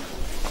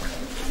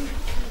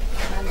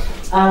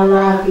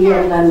 Allah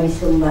yang kami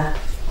sembah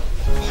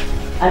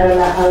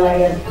adalah Allah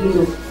yang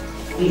hidup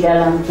di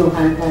dalam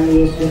Tuhan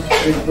kami Yesus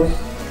Kristus.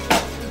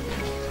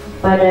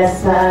 Pada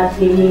saat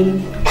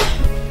ini,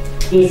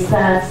 di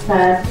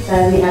saat-saat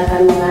kami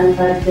akan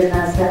mengantar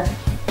jenazah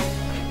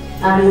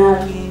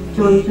anak,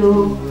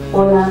 cucu,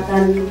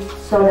 ponakan,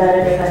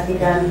 saudara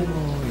dekati kami,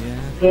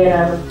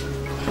 Geral,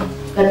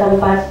 ke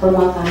tempat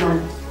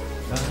pemakaman.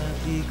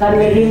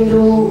 Kami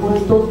rindu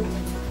untuk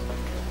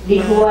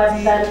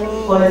dikuatkan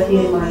oleh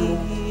firman-Mu.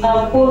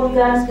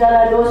 Ampunkan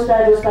segala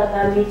dosa-dosa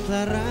kami,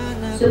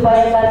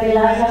 supaya kami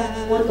layak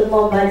untuk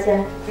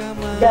membaca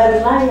dan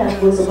layak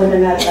untuk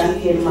mendengarkan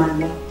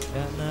firman-Mu.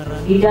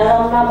 Di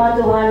dalam nama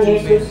Tuhan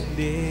Yesus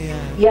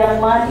yang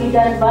mati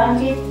dan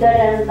bangkit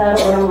dari antara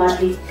orang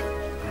mati,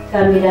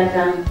 kami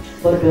datang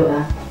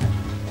berdoa.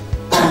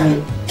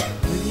 Amin.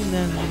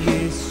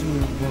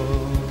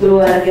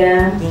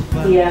 Keluarga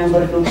yang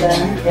berduka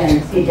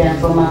dan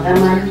sidang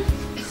pemakaman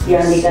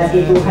yang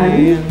dikasihi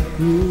Tuhan,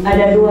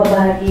 ada dua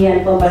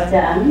bagian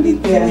pembacaan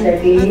yang saya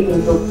pilih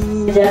untuk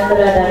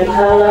sejahtera dari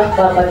Allah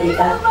Bapa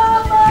kita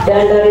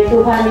dan dari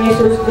Tuhan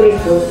Yesus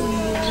Kristus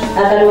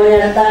akan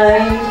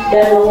menyertai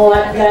dan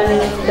menguatkan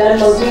dan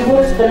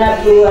menghibur segenap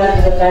keluarga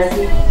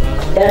kekasih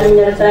dan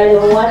menyertai,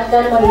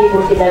 menguatkan,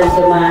 menghibur kita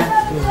semua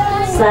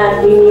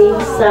saat ini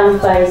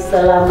sampai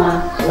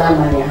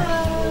selama-lamanya.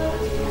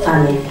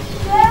 Amin.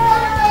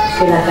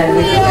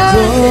 Silakan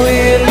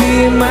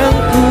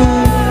Elimanku,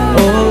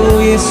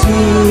 oh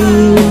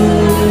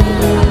Yesus,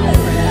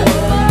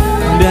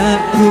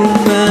 daku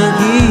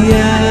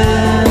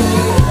magian,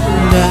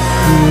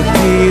 daku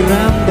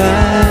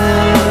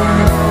kirambang,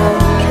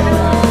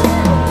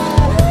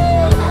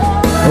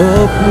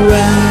 oh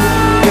buah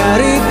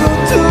kariku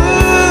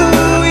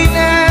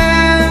tuina,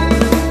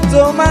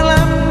 to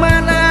malam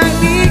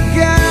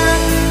manangikan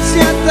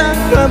siatang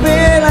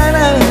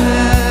kabelana.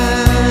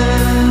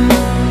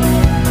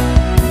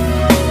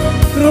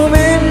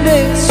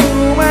 Rumendek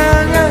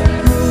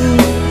sumangaku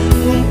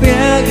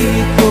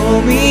umpiagi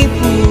komi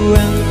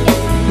puang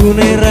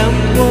kunai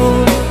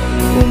rampo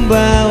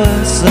membawa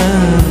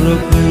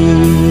sarloku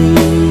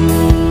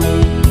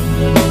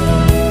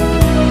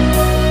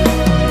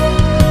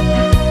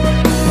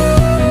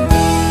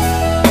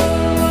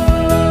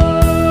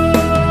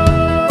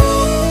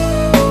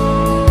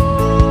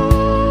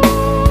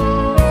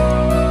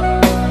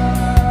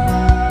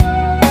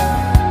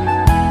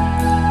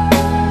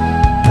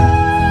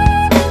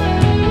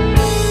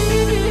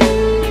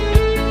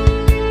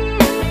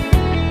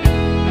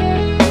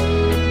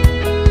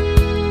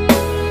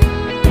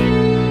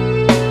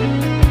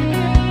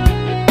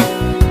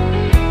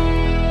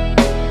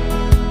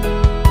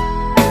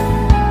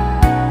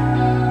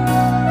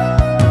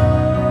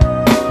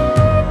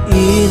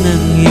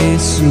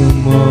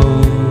Yesumo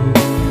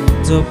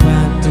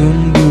topat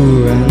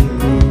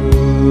tumbuhanku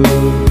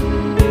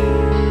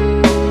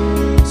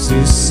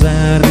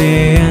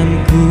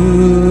susareanku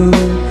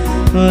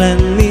lan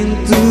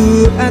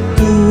mintu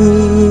atu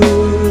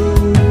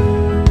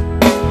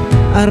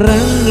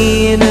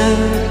arangina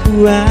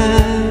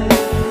kuat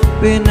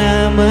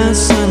penama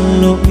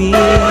salomi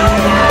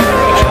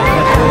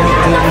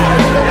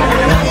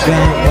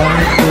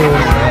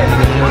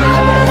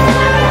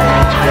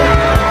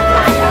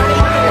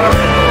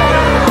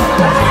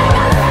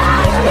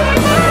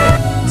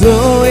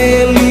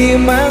Doe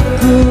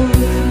limaku,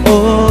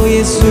 oh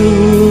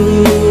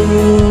Yesus,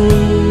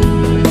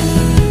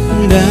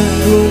 ndak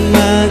ku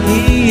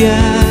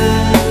magia,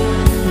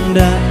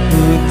 ndak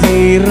ku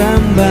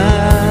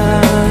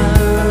tirambang.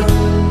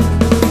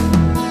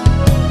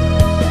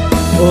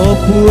 Oh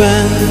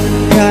puang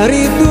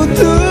kari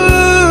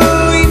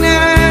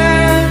tutuina,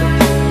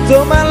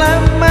 to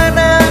malam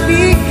mana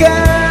dika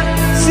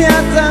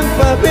siatang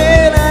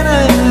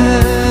pabelana.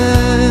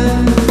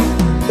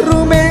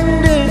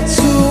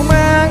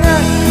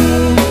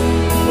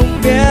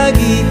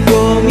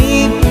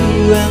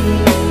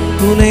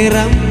 Kunai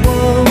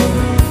rampo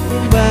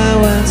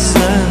bawa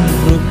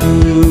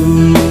saruku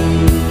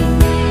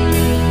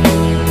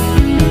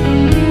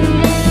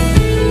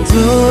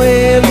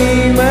Toe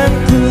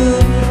limanku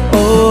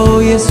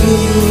oh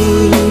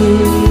Yesus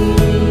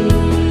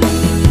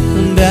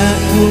ndak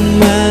ku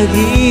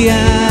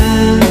magia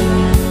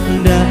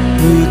ndak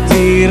ku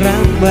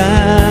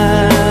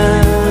tirambang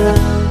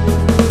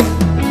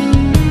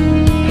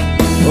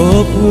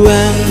oh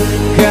puang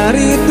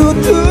kari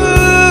tutu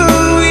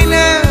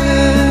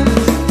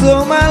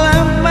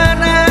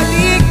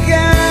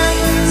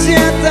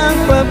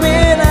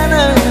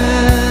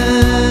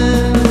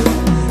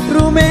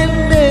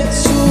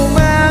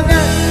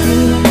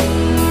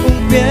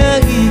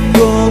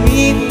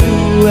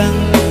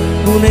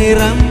Kunai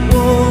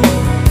rampo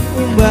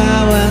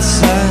bawa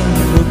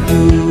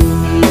saruku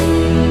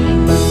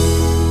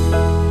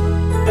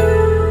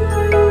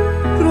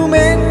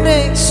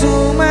Rumendek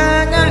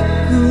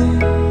sumangaku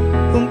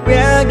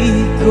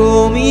umpiagi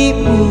komi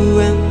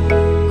puang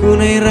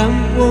Kunai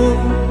rampo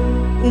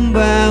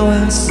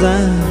bawa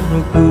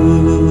saruku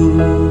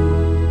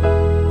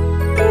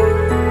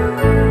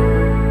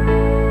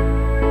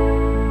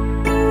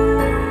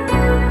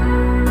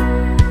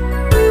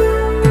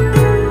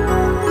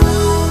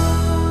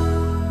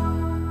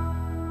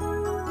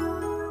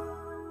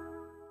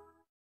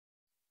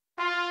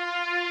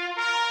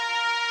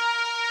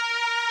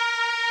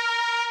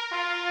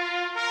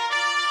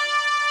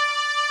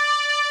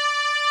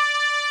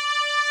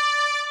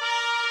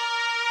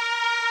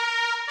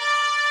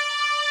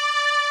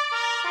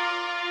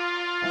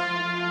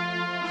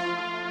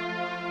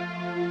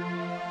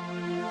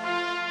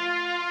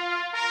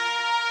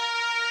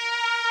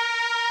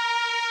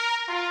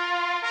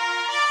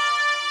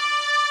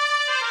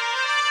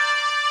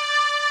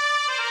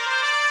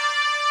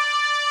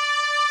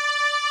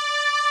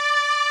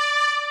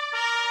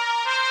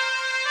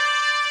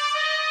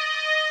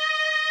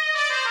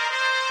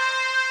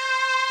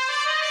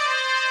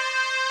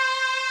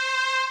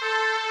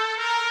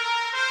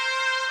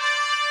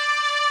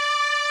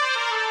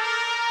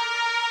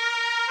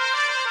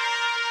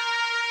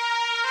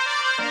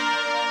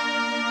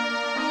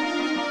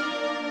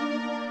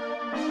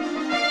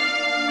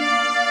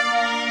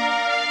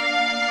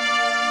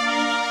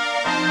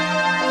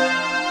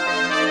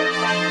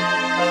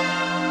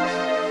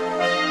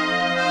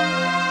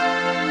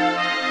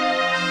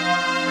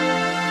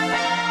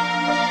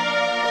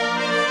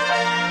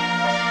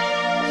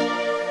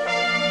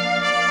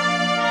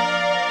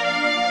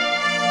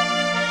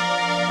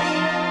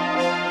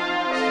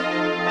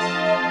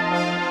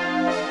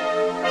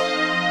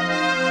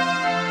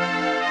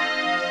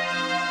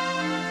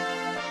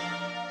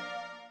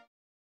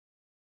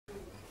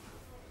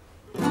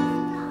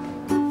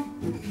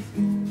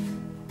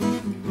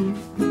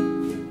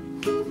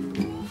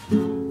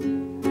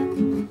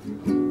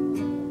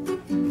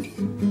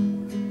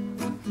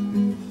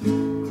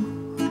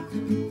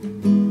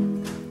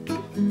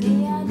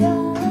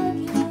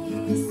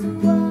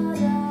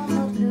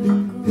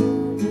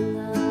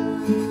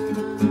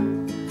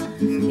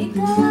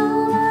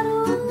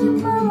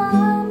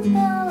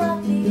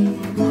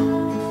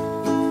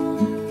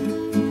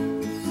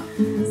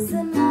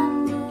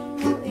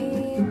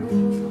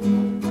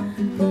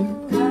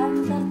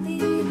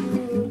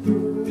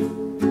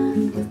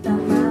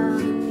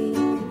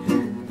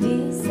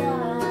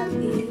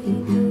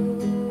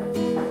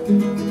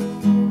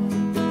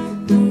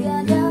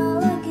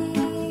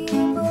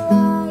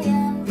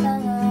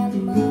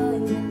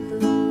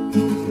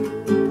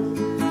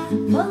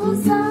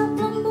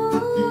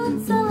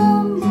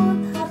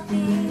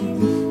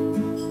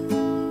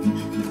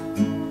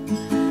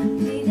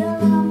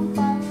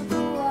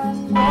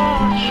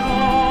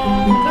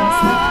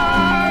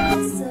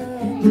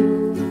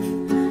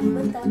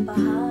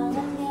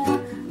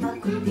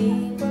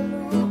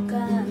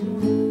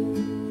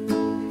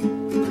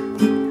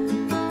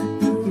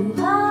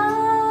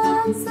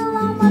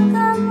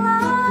Selamatkan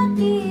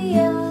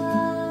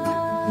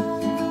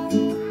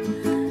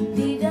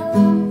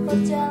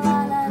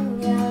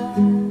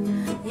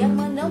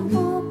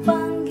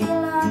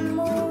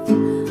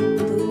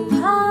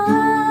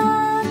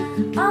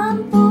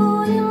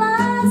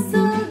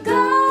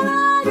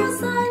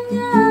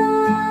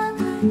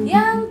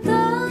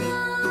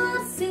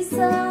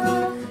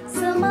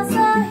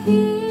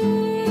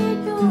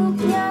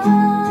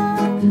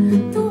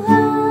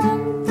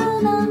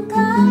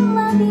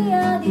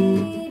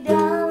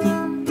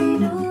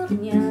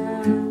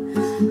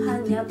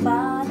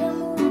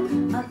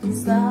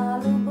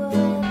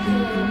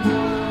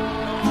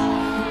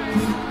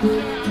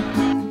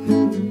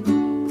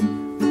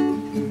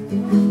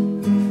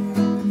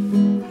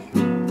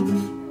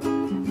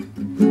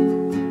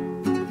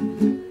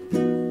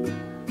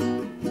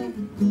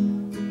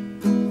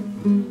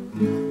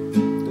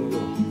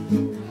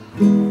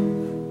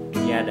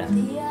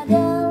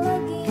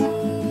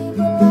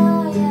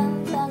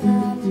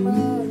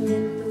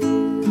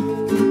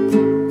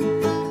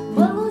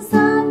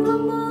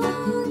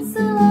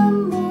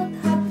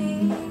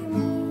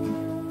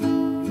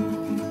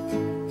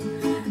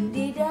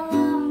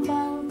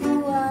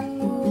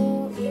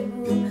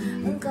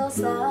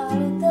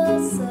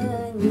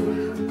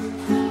tersenyum,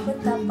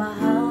 betapa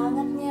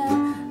hangatnya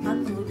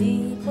aku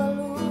di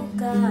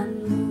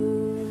pelukanmu.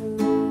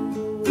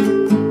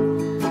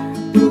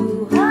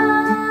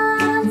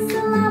 Tuhan,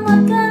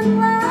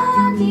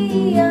 selamatkanlah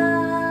dia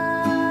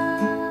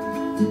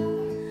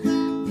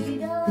di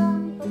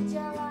dalam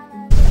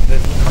perjalanan.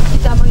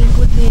 Kita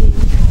mengikuti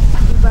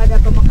ibadah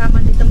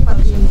pemakaman di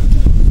tempat ini.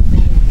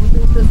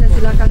 Untuk itu saya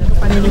silakan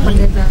kepada Ibu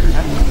Pendeta.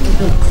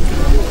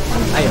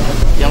 Ayo,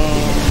 yang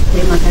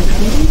Terima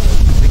kasih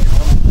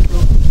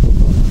untuk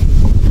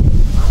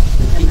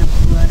segenap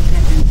keluarga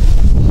dan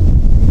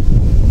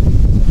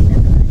kita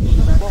telah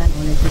dilibatkan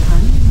oleh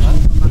Tuhan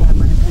di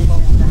pemakaman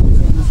Kristen Kristen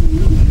di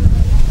sini.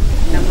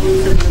 Namun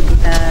sebelum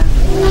kita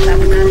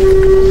mengatakan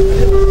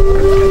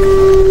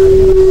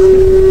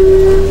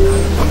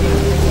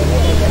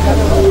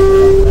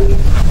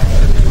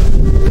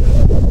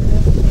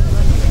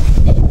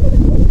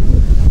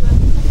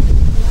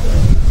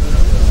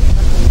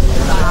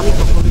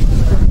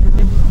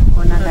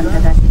ponakan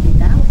kekasih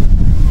kita,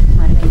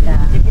 mari kita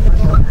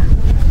berdoa.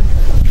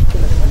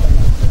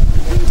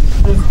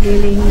 Di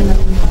sekeliling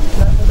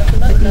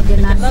peti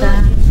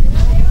jenazah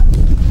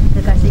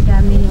kekasih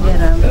kami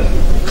Geral,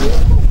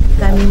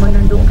 kami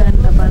menundukkan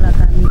kepala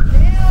kami.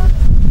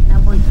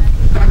 Namun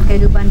dalam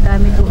kehidupan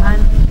kami Tuhan,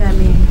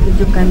 kami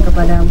tunjukkan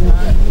kepadamu.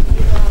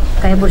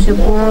 Kami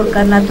bersyukur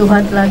karena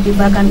Tuhan telah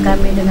tibakan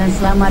kami dengan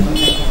selamat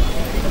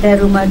dari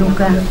rumah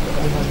duka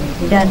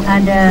dan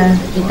ada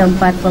di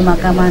tempat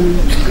pemakaman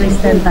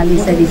Kristen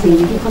Talisa di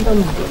sini.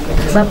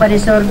 Bapa di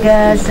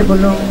sorga,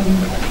 sebelum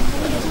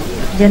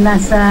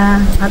jenazah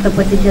atau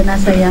peti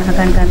jenazah yang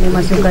akan kami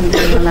masukkan ke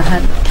dalam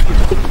lahat,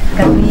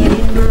 kami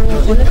rindu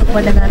untuk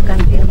mendengarkan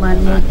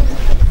firman-Mu,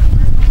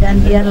 dan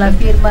biarlah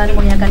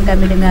firman-Mu yang akan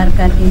kami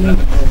dengarkan ini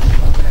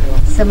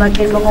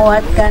semakin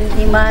menguatkan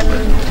iman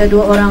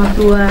kedua orang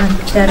tua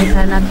dari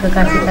anak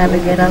kekasih kami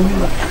Geral,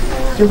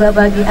 juga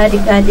bagi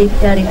adik-adik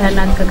dari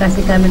anak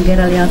kekasih kami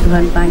Geral yang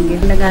Tuhan panggil.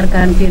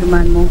 Mendengarkan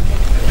firman-Mu.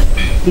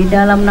 Di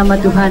dalam nama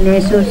Tuhan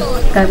Yesus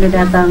kami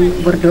datang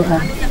berdoa.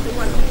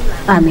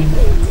 Amin.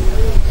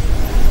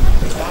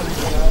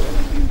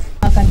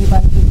 Akan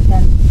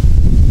dibangkitkan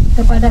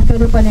kepada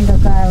kehidupan yang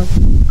kekal.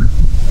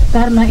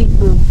 Karena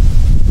itu,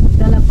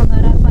 dalam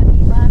pengharapan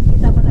iman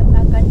kita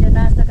meletakkan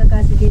jenazah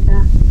kekasih kita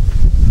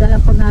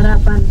dalam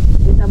pengharapan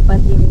di tempat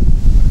ini.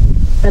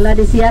 Telah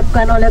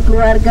disiapkan oleh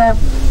keluarga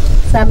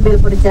sambil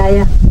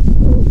percaya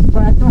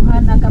bahwa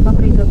Tuhan akan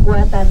memberi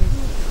kekuatan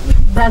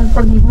dan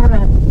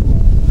penghiburan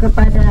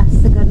kepada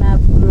segenap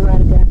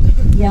keluarga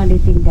yang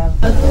ditinggal.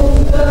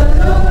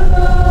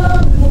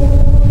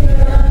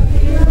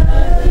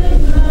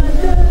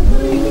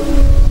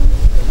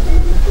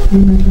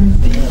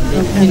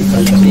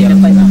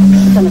 Terima kasih.